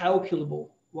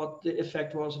incalculable what the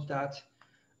effect was of that.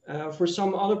 For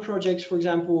some other projects, for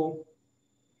example,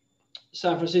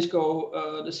 San Francisco,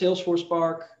 the Salesforce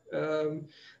Park,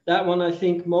 that one I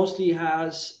think mostly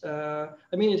has,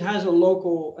 it has a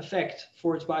local effect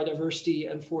for its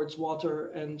biodiversity and for its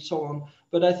water and so on.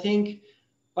 But I think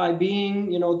by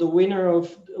being, the winner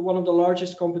of one of the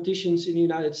largest competitions in the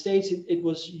United States, it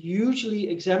was hugely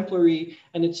exemplary,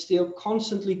 and it's still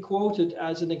constantly quoted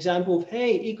as an example of,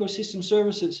 hey, ecosystem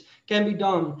services can be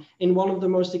done in one of the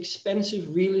most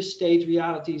expensive real estate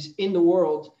realities in the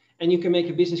world, and you can make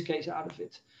a business case out of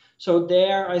it. So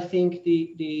there, I think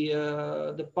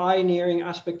the pioneering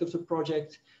aspect of the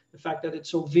project, the fact that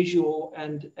it's so visual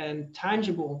and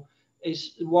tangible,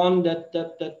 is one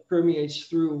that permeates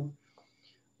through.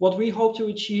 What we hope to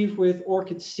achieve with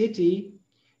Orchid City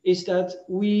is that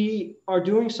we are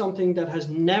doing something that has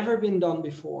never been done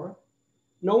before.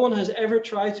 No one has ever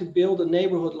tried to build a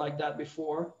neighborhood like that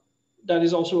before, that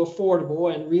is also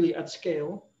affordable and really at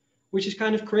scale, which is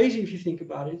kind of crazy if you think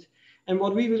about it. And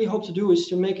what we really hope to do is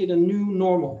to make it a new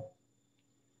normal.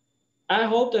 I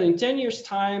hope that in 10 years'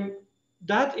 time,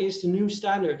 that is the new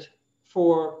standard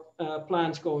for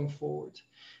plans going forward.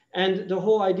 And the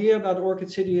whole idea about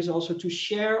Orchid City is also to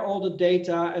share all the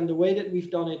data, and the way that we've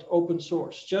done it open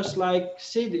source, just like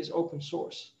SID is open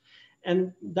source.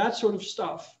 And that sort of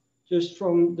stuff, just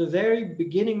from the very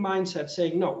beginning mindset,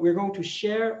 saying, no, we're going to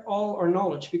share all our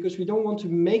knowledge, because we don't want to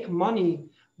make money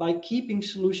by keeping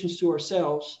solutions to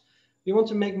ourselves. We want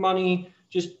to make money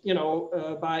just,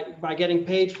 by getting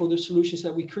paid for the solutions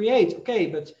that we create. Okay,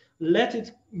 but let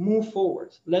it move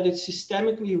forward. Let it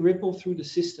systemically ripple through the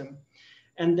system.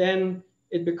 And then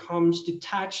it becomes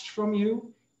detached from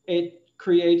you. It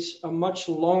creates a much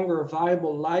longer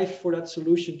viable life for that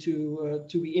solution to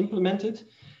be implemented.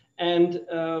 And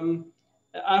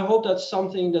I hope that's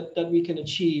something that we can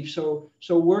achieve. So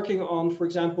working on, for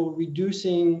example,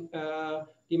 reducing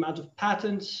the amount of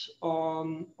patents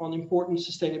on important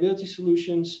sustainability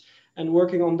solutions, and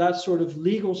working on that sort of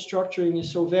legal structuring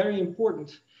is so very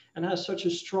important and has such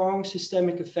a strong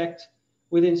systemic effect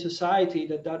within society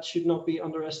that should not be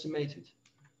underestimated.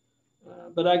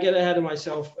 But I get ahead of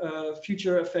myself.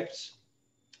 Future effects.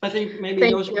 I think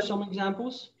maybe those were some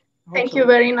examples. Thank you.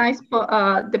 Very nice for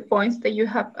the points that you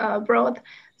have brought.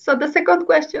 So the second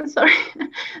question, sorry.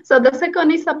 So the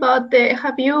second is about the,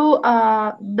 have you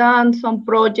done some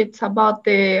projects about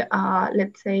the,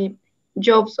 let's say,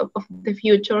 jobs of the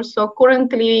future? So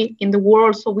currently in the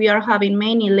world, so we are having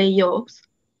many layoffs.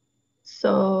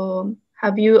 So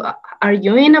have you, are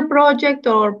you in a project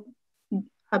or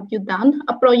have you done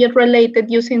a project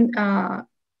related using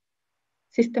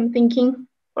system thinking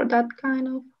for that kind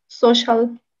of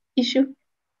social issue?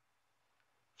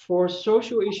 For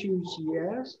social issues,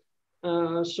 yes.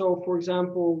 So, for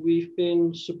example, we've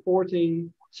been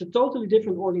supporting, it's a totally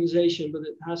different organization, but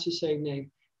it has the same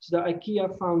name. It's the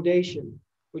IKEA Foundation,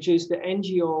 which is the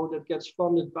NGO that gets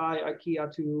funded by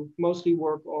IKEA to mostly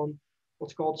work on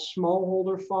what's called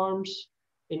smallholder farms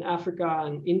in Africa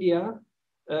and India.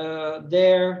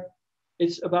 There,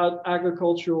 it's about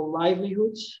agricultural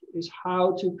livelihoods, is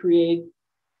how to create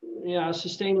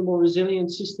sustainable,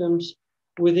 resilient systems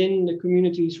within the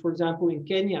communities, for example, in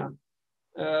Kenya.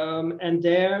 And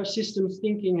their systems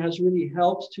thinking has really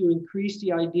helped to increase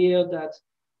the idea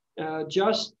that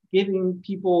just giving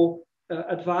people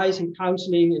advice and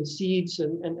counseling and seeds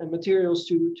and materials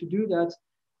to do that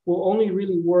will only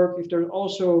really work if there's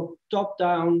also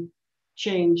top-down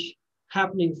change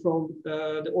happening from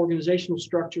the organizational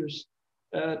structures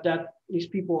that these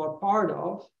people are part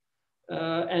of.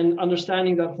 And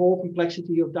understanding that whole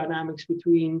complexity of dynamics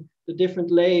between the different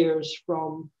layers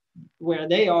from where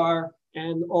they are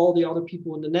and all the other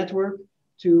people in the network,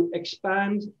 to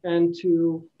expand and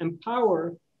to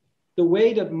empower the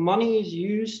way that money is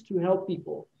used to help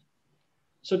people.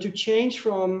 So to change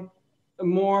from a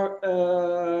more,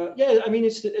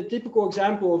 it's a typical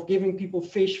example of giving people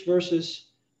fish versus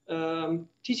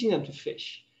teaching them to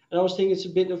fish. And I always think it's a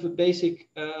bit of a basic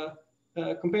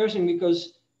comparison,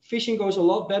 because fishing goes a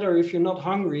lot better if you're not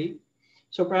hungry.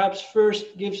 So perhaps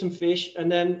first give some fish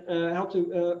and then help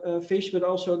to fish, but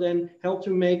also then help to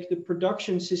make the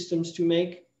production systems to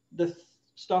make the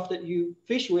stuff that you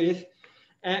fish with,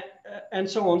 and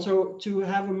so on. So to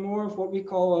have a more of what we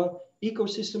call an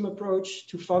ecosystem approach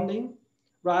to funding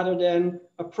rather than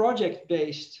a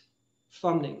project-based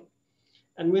funding.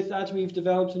 And with that, we've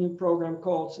developed a new program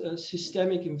called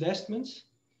Systemic Investments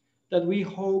that we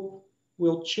hope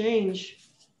will change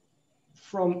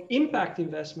from impact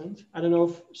investment. I don't know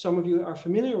if some of you are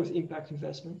familiar with impact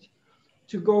investment,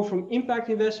 to go from impact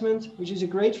investment, which is a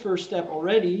great first step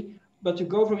already, but to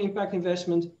go from impact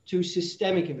investment to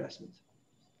systemic investment.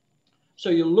 So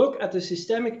you look at the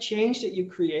systemic change that you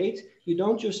create. You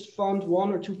don't just fund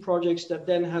one or two projects that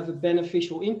then have a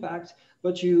beneficial impact,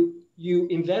 but you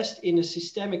invest in a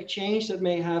systemic change that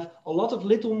may have a lot of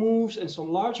little moves and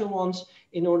some larger ones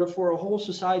in order for a whole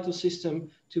societal system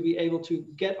to be able to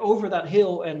get over that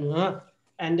hill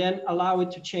and then allow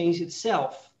it to change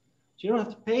itself. So you don't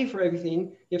have to pay for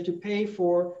everything. You have to pay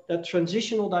for that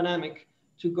transitional dynamic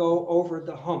to go over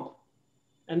the hump.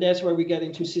 And that's where we get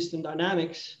into system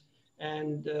dynamics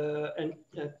and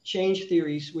change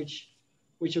theories, which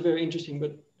are very interesting,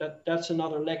 but that's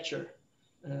another lecture.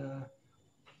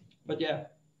 But yeah,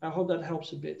 I hope that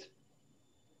helps a bit.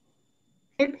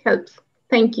 It helps.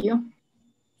 Thank you.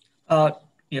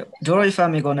 Yeah, Dora, if I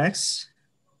may go next.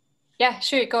 Yeah,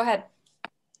 sure, go ahead.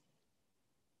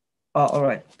 All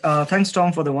right. Thanks,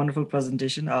 Tom, for the wonderful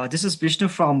presentation. This is Vishnu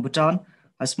from Bhutan,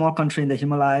 a small country in the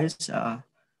Himalayas.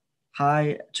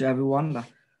 Hi to everyone.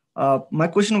 My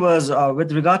question was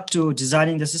with regard to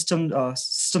designing the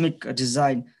systemic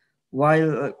design.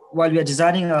 While we are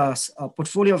designing a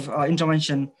portfolio of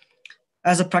intervention,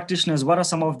 as a practitioners, what are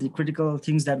some of the critical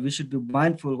things that we should be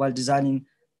mindful while designing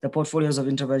the portfolios of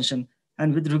intervention?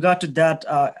 And with regard to that,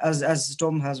 as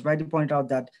Tom has rightly pointed out,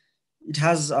 that it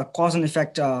has a cause and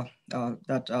effect,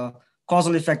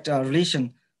 causal effect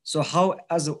relation. So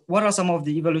what are some of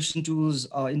the evaluation tools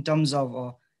in terms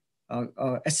of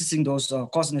assessing those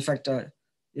cause and effect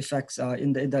effects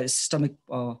in the systemic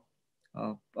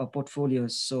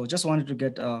portfolios? So just wanted to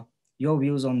get your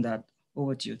views on that.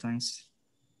 Over to you. Thanks.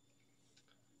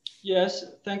 Yes,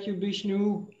 thank you,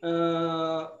 Vishnu.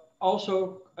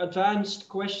 Also, advanced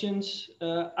questions.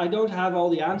 I don't have all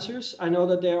the answers. I know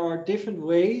that there are different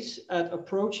ways at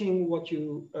approaching what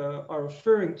you are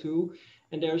referring to,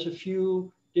 and there's a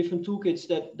few different toolkits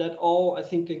that all, I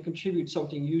think, can contribute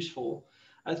something useful.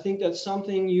 I think that's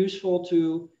something useful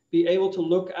to be able to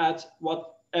look at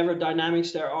whatever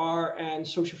dynamics there are and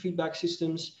social feedback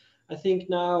systems. I think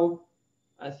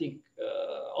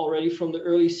already from the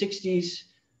early 60s,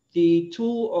 the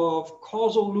tool of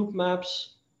causal loop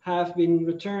maps have been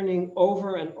returning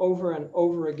over and over and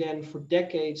over again for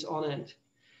decades on end.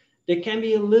 They can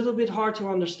be a little bit hard to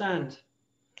understand,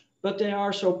 but they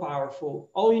are so powerful.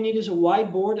 All you need is a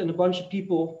whiteboard and a bunch of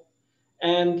people,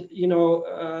 and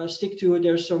stick to it.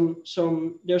 There's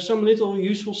some little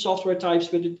useful software types,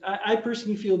 but I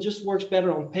personally feel it just works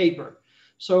better on paper.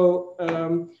 So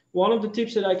one of the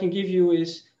tips that I can give you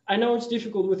is, I know it's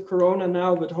difficult with Corona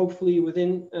now, but hopefully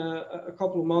within a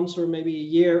couple of months or maybe a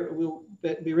year, we'll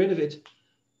be rid of it.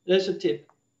 There's a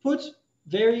tip. Put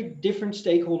very different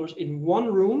stakeholders in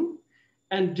one room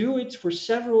and do it for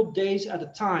several days at a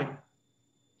time.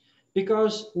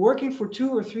 Because working for 2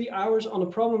 or 3 hours on a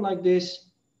problem like this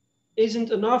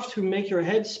isn't enough to make your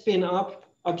head spin up,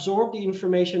 absorb the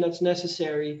information that's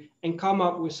necessary, and come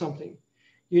up with something.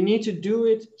 You need to do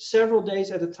it several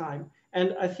days at a time.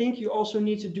 And I think you also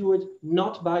need to do it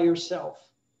not by yourself.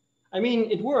 I mean,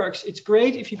 it works. It's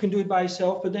great if you can do it by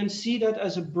yourself, but then see that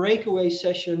as a breakaway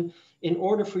session in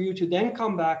order for you to then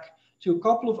come back to a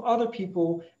couple of other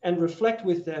people and reflect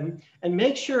with them, and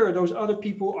make sure those other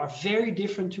people are very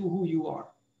different to who you are.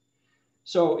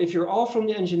 So if you're all from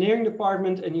the engineering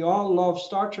department and you all love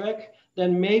Star Trek,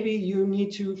 then maybe you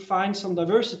need to find some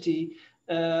diversity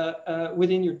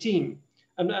within your team.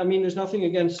 And I mean, there's nothing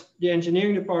against the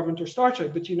engineering department or Star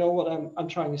Trek, but you know what I'm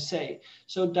trying to say.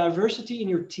 So diversity in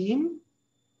your team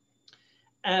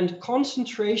and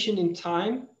concentration in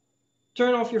time.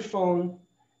 Turn off your phone,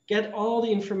 get all the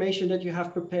information that you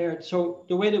have prepared. So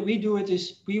the way that we do it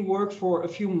is we work for a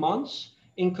few months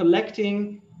in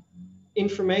collecting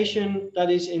information that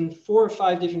is in 4 or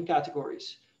 5 different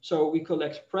categories. So we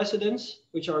collect precedents,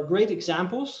 which are great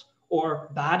examples or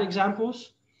bad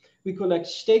examples. We collect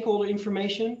stakeholder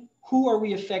information. Who are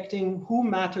we affecting? Who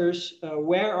matters?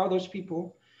 Where are those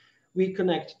people? We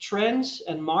connect trends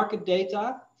and market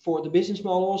data for the business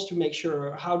models to make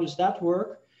sure how does that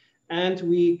work. And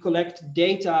we collect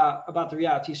data about the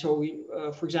reality. So we,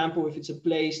 for example, if it's a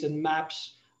place, then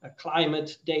maps,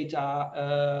 climate data,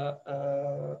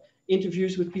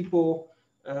 interviews with people,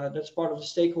 that's part of the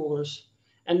stakeholders.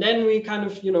 And then we kind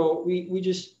of, we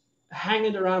just hang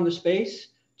it around the space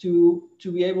to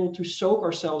be able to soak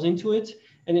ourselves into it.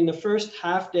 And in the first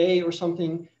half day or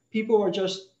something, people are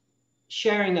just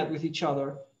sharing that with each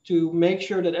other to make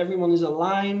sure that everyone is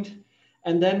aligned.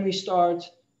 And then we start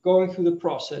going through the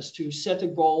process to set a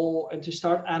goal and to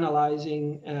start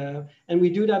analyzing. And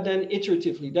we do that then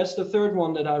iteratively. That's the third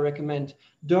one that I recommend.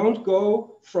 Don't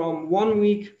go from 1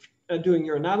 week doing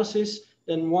your analysis,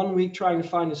 then 1 week trying to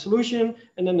find a solution,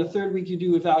 and then the third week you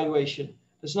do evaluation.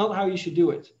 That's not how you should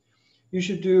do it. You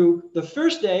should do the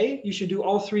first day, you should do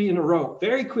all 3 in a row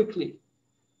very quickly,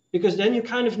 because then you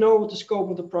kind of know what the scope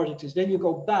of the project is. Then you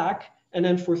go back, and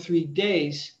then for 3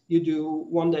 days, you do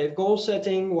 1 day of goal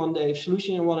setting, 1 day of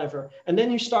solution, and whatever. And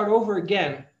then you start over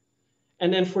again.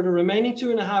 And then for the remaining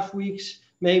 2.5 weeks,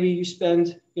 maybe you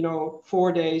spend,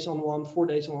 4 days on one, 4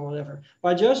 days on whatever.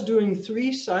 By just doing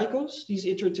 3 cycles, these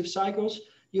iterative cycles,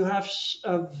 you have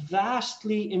a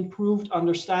vastly improved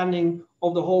understanding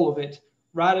of the whole of it,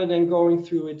 rather than going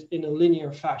through it in a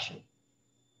linear fashion.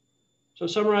 So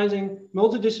summarizing,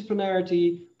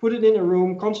 multidisciplinarity, put it in a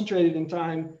room, concentrate it in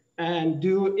time, and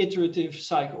do iterative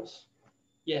cycles.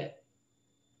 Yeah.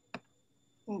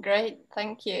 Great,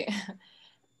 thank you.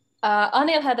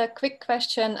 Anil had a quick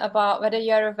question about whether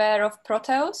you're aware of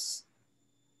Proteus.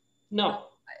 No,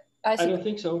 I don't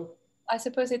think so. I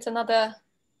suppose it's another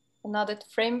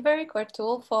framework or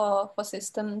tool for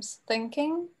systems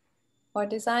thinking or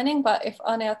designing, but if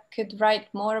Anil could write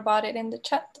more about it in the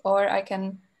chat, or I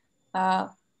can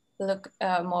look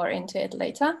more into it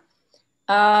later.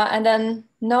 And then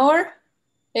Noor,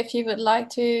 if you would like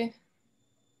to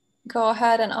go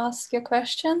ahead and ask your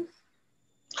question.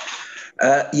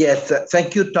 Yes,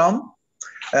 thank you, Tom.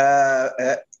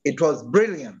 It was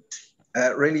brilliant.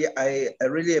 Really, I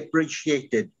really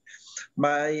appreciated.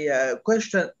 My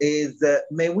question is,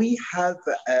 may we have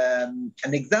an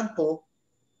example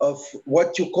of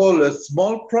what you call a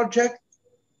small project?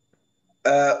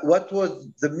 What was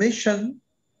the mission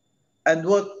and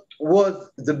what was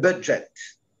the budget?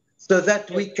 So that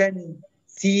we can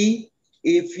see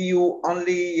if you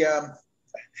only,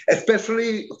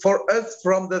 especially for us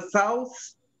from the South,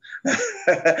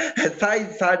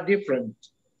 sides are different.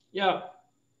 Yeah,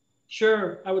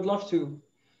 sure, I would love to.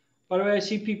 By the way, I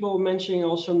see people mentioning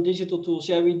also some digital tools.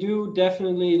 Yeah, we do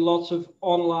definitely lots of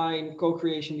online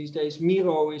co-creation these days.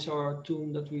 Miro is our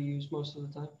tool that we use most of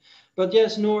the time. But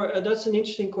yes, Noor, that's an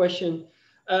interesting question.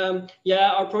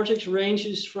 Yeah, our projects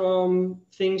ranges from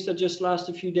things that just last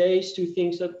a few days to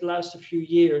things that last a few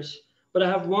years. But I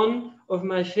have one of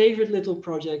my favorite little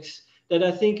projects that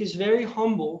I think is very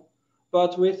humble,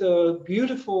 but with a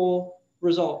beautiful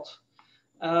result.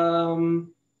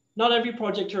 Not every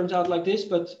project turns out like this,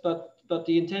 but but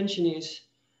the intention is,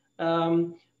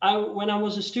 when I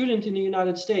was a student in the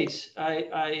United States,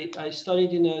 I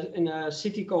studied in a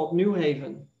city called New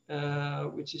Haven,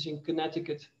 which is in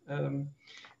Connecticut.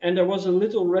 And there was a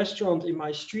little restaurant in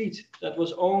my street that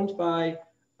was owned by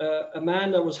a man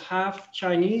that was half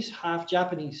Chinese, half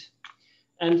Japanese.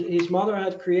 And his mother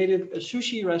had created a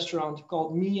sushi restaurant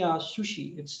called Miya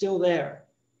Sushi. It's still there.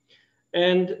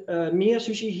 And Miya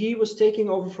Sushi, he was taking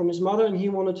over from his mother, and he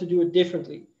wanted to do it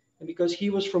differently. And because he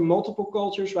was from multiple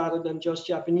cultures rather than just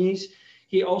Japanese,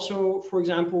 he also, for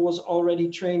example, was already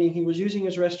training. He was using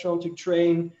his restaurant to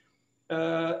train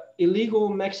illegal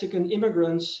Mexican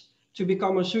immigrants to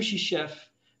become a sushi chef,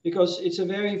 because it's a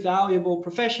very valuable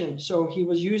profession. So he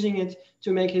was using it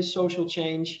to make his social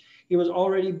change. He was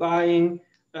already buying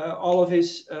all of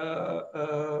his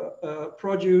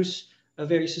produce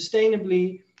very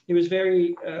sustainably. He was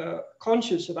very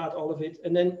conscious about all of it.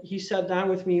 And then he sat down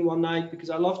with me one night, because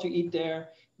I love to eat there.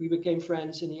 We became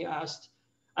friends, and he asked,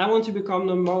 I want to become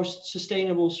the most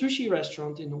sustainable sushi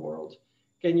restaurant in the world.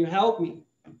 Can you help me?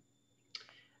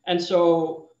 And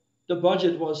so the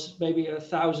budget was maybe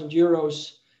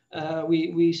 €1,000.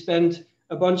 We spent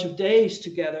a bunch of days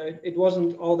together. It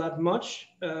wasn't all that much.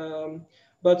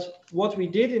 But what we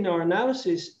did in our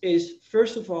analysis is,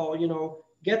 first of all,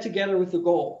 get together with the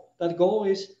goal. That goal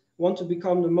is want to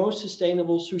become the most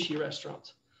sustainable sushi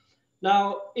restaurant. Now,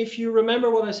 if you remember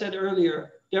what I said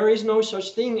earlier, there is no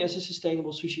such thing as a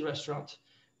sustainable sushi restaurant.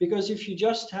 Because if you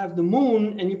just have the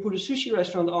moon and you put a sushi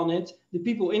restaurant on it, the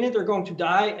people in it are going to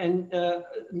die, and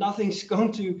nothing's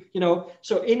going to,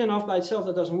 so in and of by itself,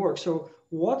 that doesn't work. So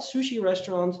what can a sushi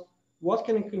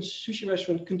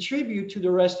restaurant contribute to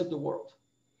the rest of the world?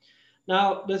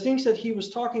 Now, the things that he was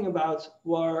talking about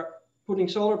were putting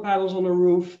solar panels on the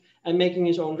roof and making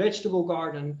his own vegetable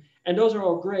garden. And those are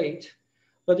all great.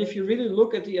 But if you really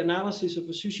look at the analysis of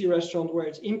a sushi restaurant, where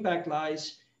its impact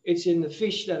lies, it's in the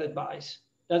fish that it buys.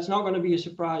 That's not going to be a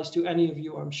surprise to any of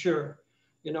you, I'm sure.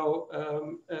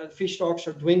 Fish stocks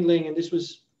are dwindling, and this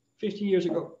was 50 years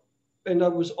ago. And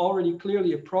that was already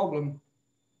clearly a problem.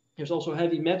 There's also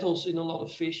heavy metals in a lot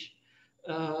of fish.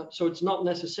 So it's not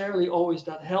necessarily always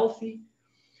that healthy.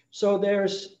 So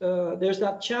there's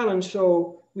that challenge.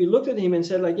 So we looked at him and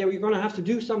said, like, yeah, we're going to have to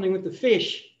do something with the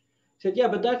fish. He said, yeah,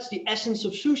 but that's the essence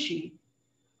of sushi.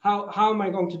 How am I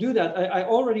going to do that? I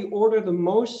already ordered the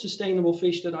most sustainable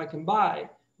fish that I can buy.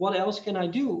 What else can I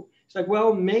do? It's like,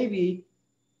 well, maybe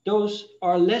those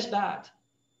are less bad.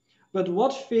 But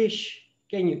what fish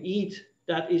can you eat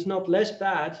that is not less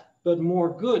bad, but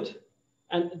more good?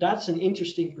 And that's an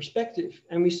interesting perspective.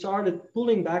 And we started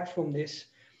pulling back from this.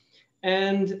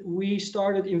 And we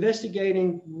started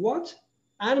investigating, what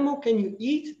animal can you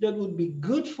eat that would be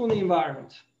good for the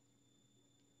environment?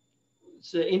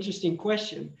 It's an interesting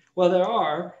question. Well, there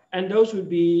are, and those would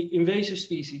be invasive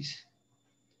species.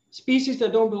 Species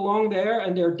that don't belong there,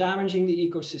 and they're damaging the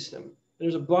ecosystem.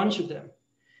 There's a bunch of them.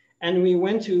 And we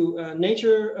went to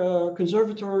Nature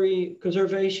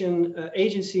Conservation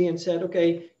Agency and said,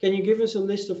 okay, can you give us a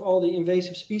list of all the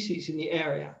invasive species in the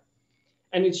area?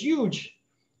 And it's huge.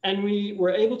 And we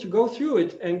were able to go through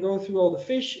it and go through all the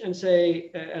fish and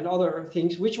say, and other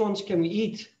things, which ones can we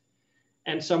eat?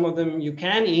 And some of them you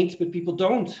can eat, but people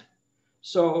don't.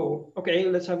 So, okay,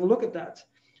 let's have a look at that.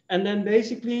 And then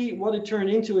basically what it turned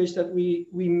into is that we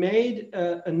made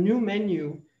a new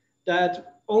menu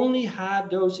that only had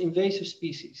those invasive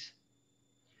species.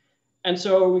 And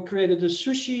so we created a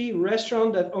sushi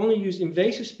restaurant that only used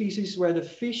invasive species, where the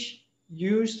fish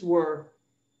used were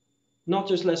not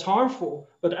just less harmful,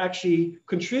 but actually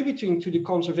contributing to the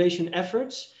conservation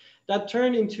efforts. That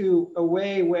turned into a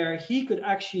way where he could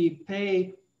actually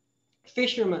pay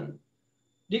fishermen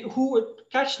who would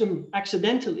catch them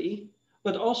accidentally,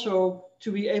 but also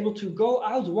to be able to go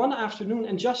out one afternoon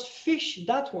and just fish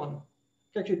that one.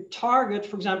 Like you target,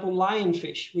 for example,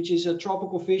 lionfish, which is a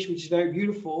tropical fish, which is very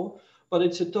beautiful, but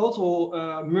it's a total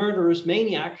murderous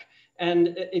maniac. And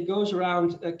it goes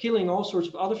around killing all sorts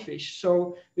of other fish.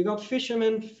 So we got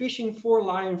fishermen fishing for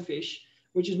lionfish,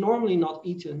 which is normally not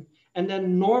eaten, and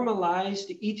then normalize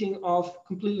the eating of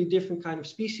completely different kind of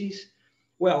species.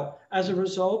 Well, as a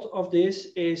result of this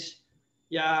is,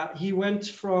 yeah, he went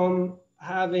from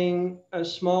having a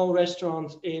small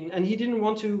restaurant and he didn't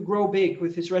want to grow big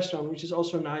with his restaurant, which is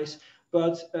also nice,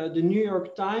 but the New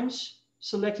York Times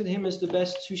selected him as the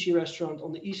best sushi restaurant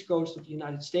on the East Coast of the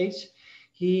United States.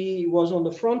 He was on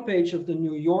the front page of the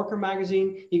New Yorker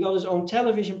magazine. He got his own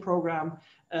television program.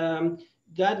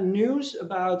 That news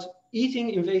about eating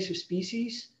invasive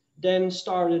species then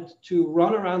started to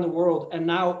run around the world. And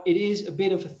now it is a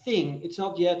bit of a thing. It's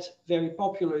not yet very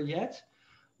popular yet,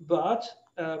 but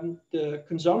the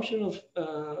consumption of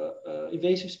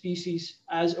invasive species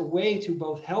as a way to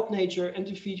both help nature and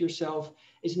to feed yourself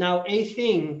is now a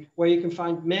thing where you can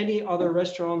find many other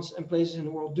restaurants and places in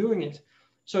the world doing it.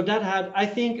 So that had, I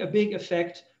think, a big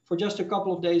effect for just a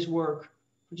couple of days' work,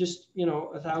 for just, you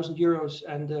know, €1,000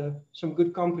 and some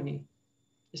good company.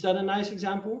 Is that a nice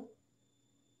example?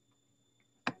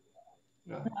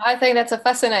 No. I think that's a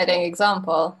fascinating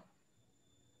example.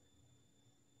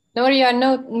 Nori, you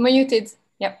are muted.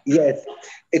 Yep. Yes,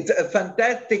 it's a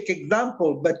fantastic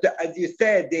example, but as you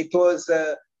said, it was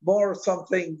more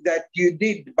something that you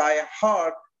did by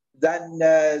heart than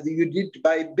you did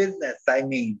by business, I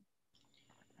mean.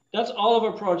 That's all of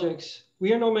our projects.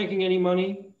 We are not making any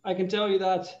money. I can tell you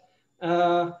that.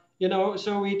 You know,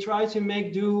 so we try to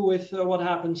make do with what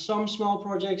happens. Some small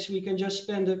projects, we can just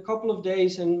spend a couple of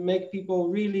days and make people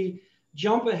really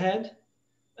jump ahead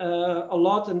a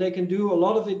lot, and they can do a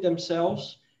lot of it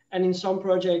themselves. And in some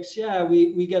projects, yeah,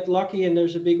 we get lucky and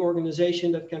there's a big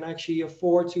organization that can actually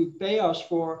afford to pay us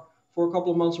for a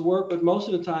couple of months of work. But most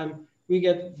of the time, we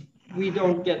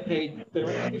don't get paid.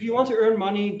 If you want to earn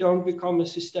money, don't become a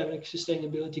systemic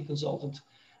sustainability consultant.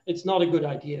 It's not a good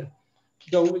idea.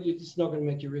 It's not going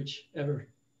to make you rich ever.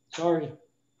 Sorry.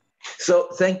 So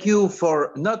thank you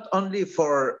for not only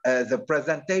for the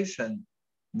presentation,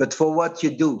 but for what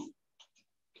you do.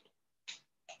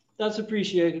 That's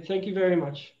appreciated. Thank you very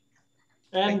much.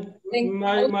 And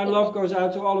my love goes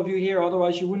out to all of you here.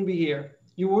 Otherwise, you wouldn't be here.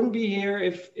 You wouldn't be here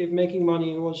if making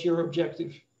money was your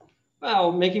objective.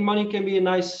 Well, making money can be a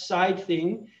nice side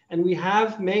thing. And we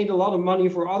have made a lot of money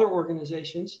for other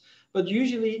organizations. But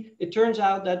usually it turns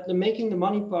out that the making the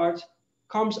money part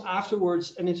comes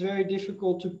afterwards, and it's very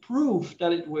difficult to prove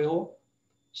that it will.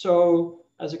 So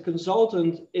as a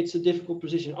consultant, it's a difficult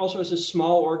position. Also, as a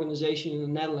small organization in the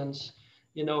Netherlands,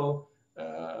 you know,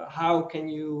 how can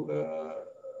you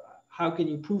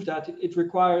prove that? It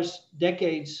requires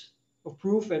decades of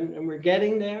proof, and we're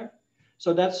getting there.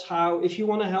 So that's how, if you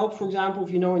want to help, for example,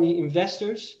 if you know any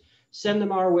investors, send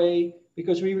them our way,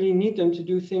 because we really need them to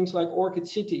do things like Orchid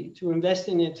City, to invest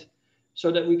in it so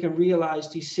that we can realize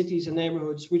these cities and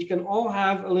neighborhoods, which can all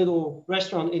have a little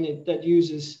restaurant in it that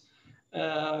uses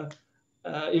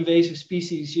invasive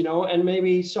species, you know, and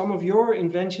maybe some of your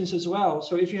inventions as well.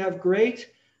 So if you have great,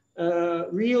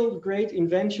 real great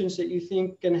inventions that you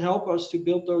think can help us to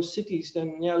build those cities,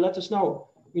 then yeah, let us know.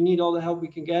 We need all the help we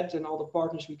can get and all the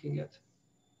partners we can get.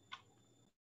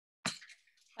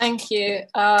 Thank you.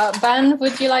 Ben,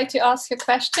 would you like to ask a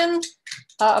question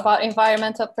about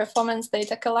environmental performance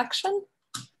data collection?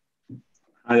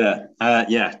 Hi there.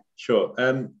 Yeah, sure.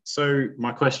 So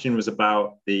my question was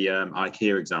about the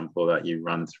IKEA example that you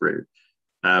ran through.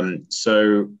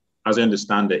 So as I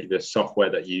understand it, the software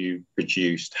that you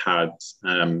produced had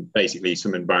basically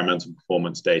some environmental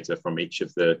performance data from each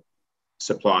of the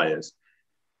suppliers.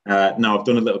 Now, I've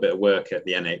done a little bit of work at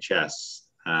the NHS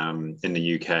in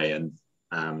the UK, and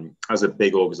as a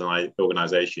big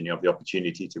organization, you have the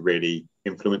opportunity to really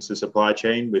influence the supply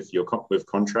chain with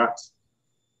contracts.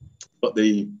 But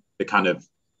the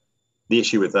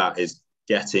issue with that is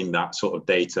getting that sort of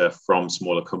data from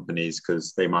smaller companies,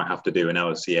 because they might have to do an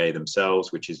LCA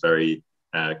themselves, which is very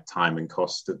timely and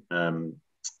costly.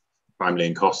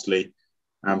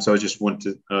 So I just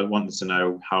wanted to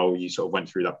know how you sort of went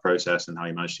through that process and how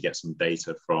you managed to get some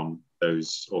data from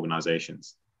those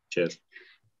organizations. Cheers.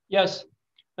 Yes,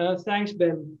 thanks,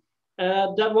 Ben.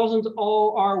 That wasn't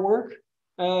all our work.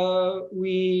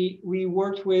 We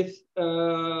worked with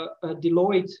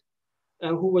Deloitte,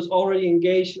 who was already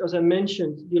engaged. As I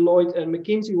mentioned, Deloitte and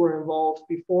McKinsey were involved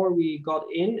before we got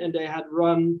in, and they had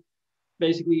run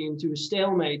basically into a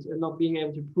stalemate and not being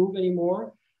able to prove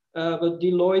anymore. But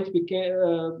Deloitte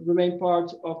remained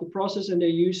part of the process, and they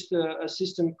used a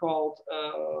system called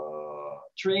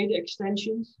trade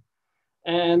extensions.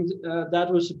 And that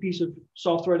was a piece of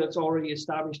software that's already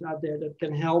established out there that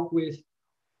can help with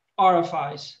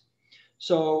RFIs.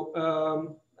 So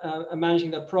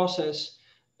managing that process.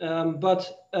 But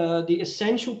the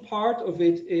essential part of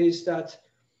it is that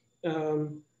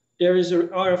there is an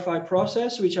RFI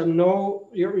process, which I know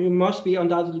you must be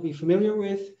undoubtedly be familiar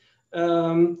with.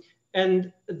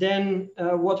 And then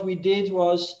what we did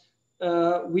was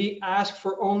we asked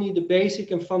for only the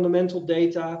basic and fundamental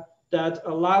data that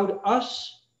allowed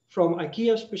us, from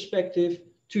IKEA's perspective,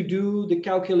 to do the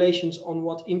calculations on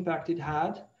what impact it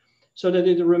had, so that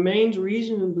it remained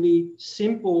reasonably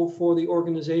simple for the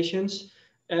organizations,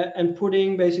 and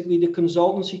putting basically the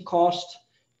consultancy cost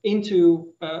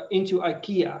into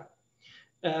IKEA.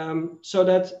 So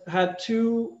that had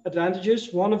two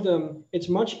advantages. One of them, it's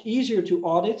much easier to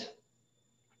audit,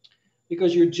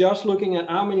 because you're just looking at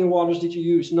how many waters did you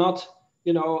use, not,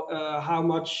 you know,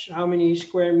 how many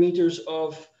square meters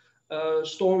of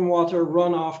stormwater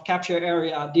runoff capture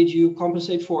area did you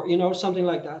compensate for, you know, something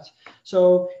like that.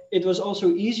 So it was also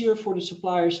easier for the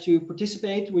suppliers to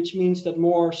participate, which means that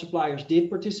more suppliers did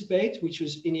participate, which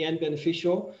was in the end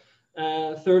beneficial.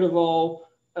 Third of all,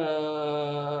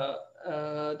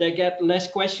 they get less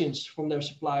questions from their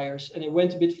suppliers, and it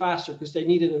went a bit faster because they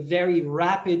needed a very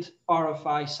rapid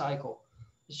RFI cycle.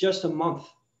 It's just a month,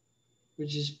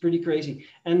 which is pretty crazy.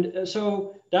 And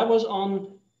so that was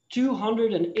on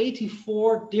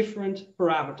 284 different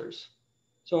parameters.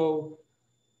 So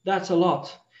that's a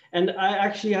lot. And I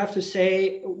actually have to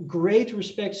say, great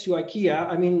respects to IKEA.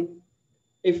 I mean,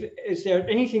 is there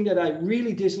anything that I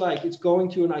really dislike, it's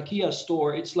going to an IKEA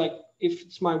store. It's like, if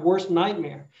it's my worst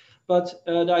nightmare. But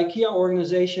the IKEA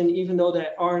organization, even though they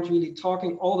aren't really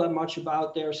talking all that much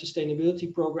about their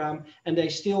sustainability program, and they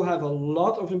still have a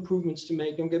lot of improvements to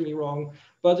make, don't get me wrong,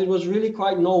 but it was really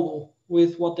quite noble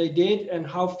with what they did and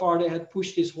how far they had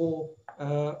pushed this whole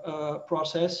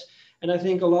process. And I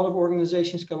think a lot of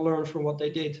organizations can learn from what they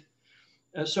did.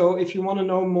 So if you want to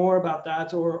know more about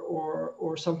that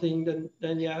or something,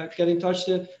 then yeah, get in touch.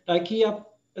 The IKEA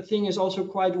thing is also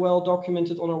quite well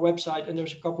documented on our website, and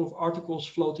there's a couple of articles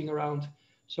floating around.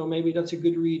 So maybe that's a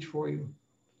good read for you.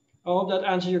 I hope that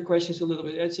answers your questions a little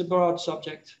bit. It's a broad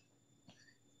subject.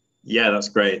 Yeah, that's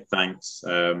great. Thanks.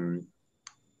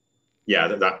 Yeah,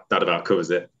 that about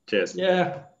covers it. Cheers.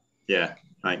 Yeah. Yeah,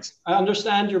 thanks. I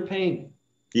understand your pain.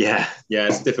 Yeah,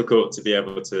 it's difficult to be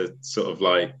able to sort of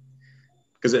like,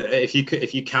 because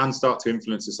if you can start to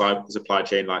influence the supply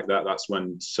chain like that, that's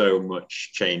when so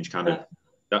much change kind of,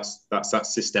 that's that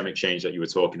systemic change that you were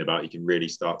talking about. You can really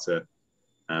start to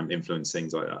influence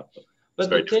things like that. But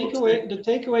the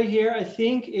takeaway here, I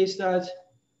think, is that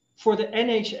for the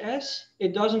NHS,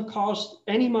 it doesn't cost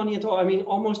any money at all. I mean,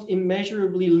 almost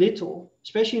immeasurably little,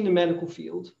 especially in the medical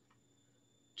field,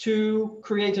 to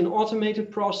create an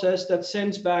automated process that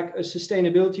sends back a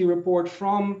sustainability report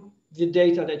from the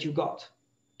data that you got.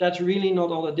 That's really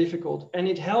not all that difficult. And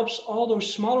it helps all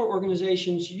those smaller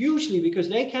organizations usually because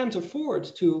they can't afford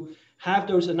to have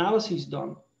those analyses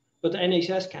done, but the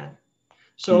NHS can.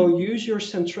 So use your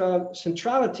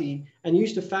centrality and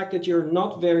use the fact that you're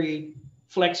not very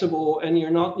flexible and you're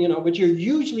not, you know, but you're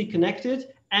hugely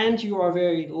connected and you are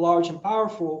very large and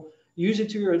powerful. Use it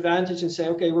to your advantage and say,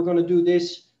 okay, we're going to do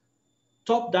this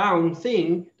top-down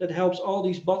thing that helps all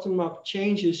these bottom-up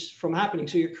changes from happening.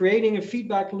 So you're creating a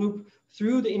feedback loop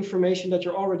through the information that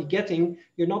you're already getting.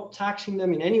 You're not taxing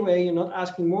them in any way. You're not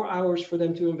asking more hours for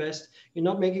them to invest. You're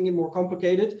not making it more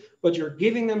complicated, but you're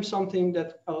giving them something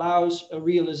that allows a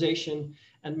realization,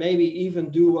 and maybe even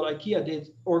do what IKEA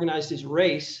did, organize this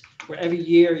race where every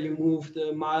year you move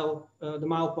the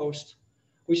milepost,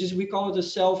 which is, we call it a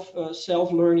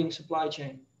self-learning supply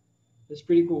chain. It's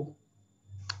pretty cool.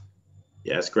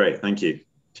 Yeah, it's great. Thank you.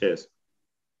 Cheers.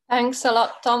 Thanks a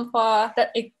lot, Tom, for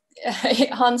that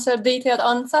detailed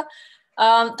answer.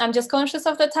 I'm just conscious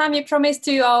of the time. You promised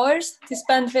 2 hours to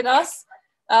spend with us,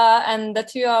 and the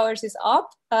 2 hours is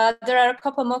up. There are a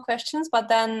couple more questions, but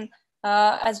then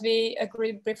as we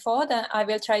agreed before, then I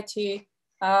will try to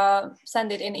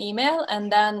send it in email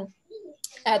and then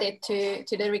add it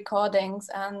to the recordings.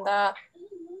 And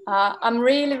I'm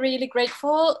really, really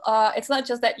grateful. It's not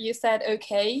just that you said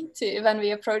okay to when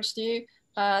we approached you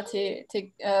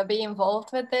to be involved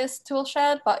with this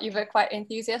Toolshed, but you were quite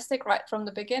enthusiastic right from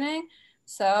the beginning.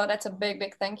 So that's a big,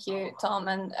 big thank you, Tom.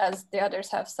 And as the others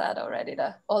have said already,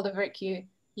 all the work you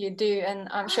do, and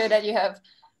I'm sure that you have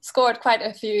scored quite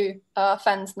a few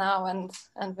fans now, and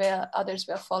others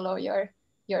will follow your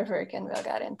work and will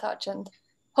get in touch. And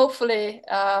hopefully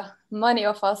many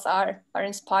of us are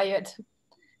inspired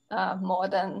more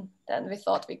than we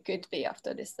thought we could be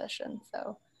after this session.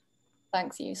 So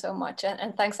thanks you so much,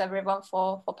 and thanks everyone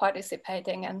for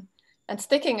participating and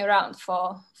sticking around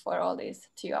for all these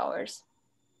 2 hours.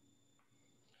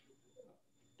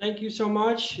 Thank you so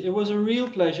much. It was a real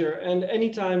pleasure, and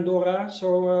anytime, Dora.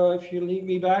 So if you need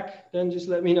me back, then just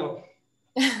let me know.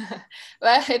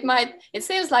 Well, it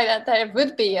seems like that there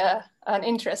would be an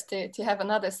interest to have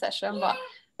another session, but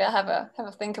we'll have a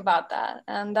think about that.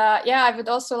 And yeah, I would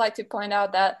also like to point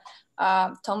out that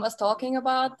Tom was talking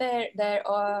about their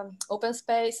open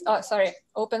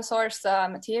source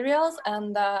materials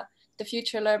and the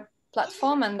Future Learn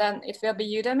platform, and then it will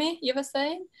be Udemy, you were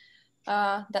saying,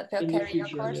 that will carry your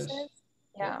courses. Yes.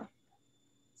 Yeah.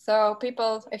 So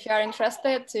people, if you are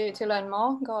interested to learn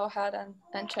more, go ahead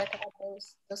and check out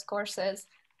those courses.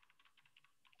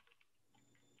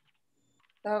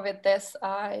 So with this,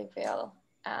 I will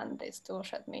end this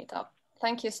Toolshed meetup.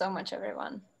 Thank you so much,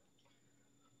 everyone.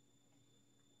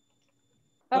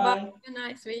 Bye. Bye-bye. Have a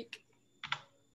nice week.